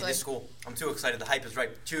out Honestly, this is cool. I'm too excited. The hype is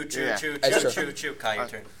right. Choo. Kai, your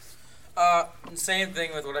turn. Same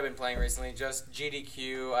thing with what I've been playing recently. Just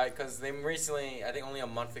GDQ, because they recently, I think only a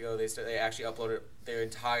month ago, they actually uploaded their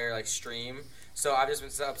entire stream. So I've just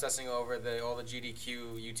been obsessing over all the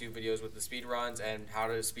GDQ YouTube videos with the speed runs and how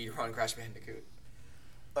to speed run Crash Bandicoot.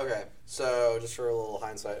 Okay, so just for a little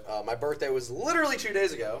hindsight, my birthday was literally 2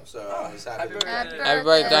 days ago, so I was happy. Happy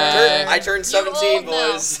birthday! I turned 17,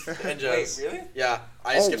 boys and Joes. Wait, really? Yeah,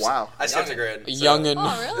 I skipped a grade. Youngin.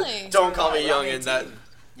 Oh, really? Don't call me youngin. That.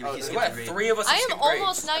 Three of us. I am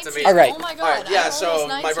almost 19. All right. Oh my god. All right, yeah. I'm So almost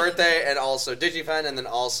my 19. birthday, and also DigiPen, and then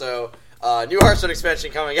also new Hearthstone expansion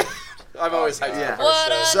coming out. I'm always hyped for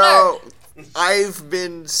Hearthstone. So I've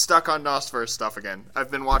been stuck on Nosverse stuff again. I've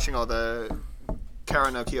been watching all the Kara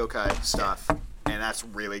no Kyokai stuff, and that's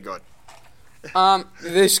really good.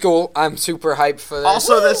 This school, I'm super hyped for this.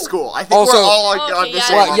 Also, this school. I think we're all on the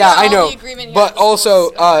same. Well, yeah, I know. But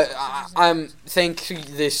also,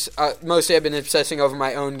 mostly I've been obsessing over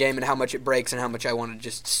my own game and how much it breaks and how much I want to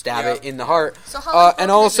just stab it in the heart. So how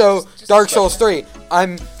and also, Dark Souls 3.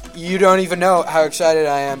 You don't even know how excited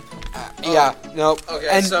I am. Okay,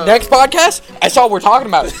 and so next podcast, I saw what we're talking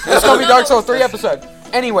about. It's gonna be Dark Souls 3 episode.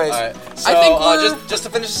 Anyways, all right. So, I think just to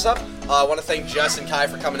finish this up, I want to thank Jess and Kai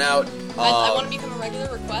for coming out. I want to become a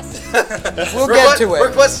regular request. We'll get to it.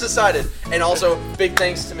 Request decided. And also, big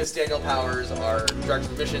thanks to Miss Danielle Powers, our director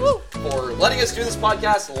of admissions, for letting us do this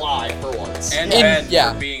podcast live for once. And Ben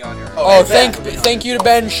for being on your thank you to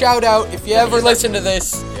Ben. Shout out if you ever listen to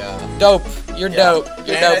this. Yeah. Dope. You're dope.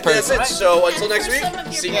 You're dope person. That's it. So until next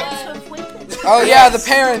week, see you. Oh yeah, the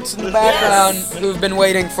parents in the background who've been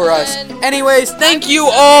waiting for us. Anyways, thank you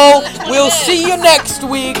all. We'll see you next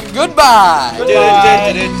week. Goodbye.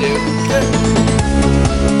 Goodbye.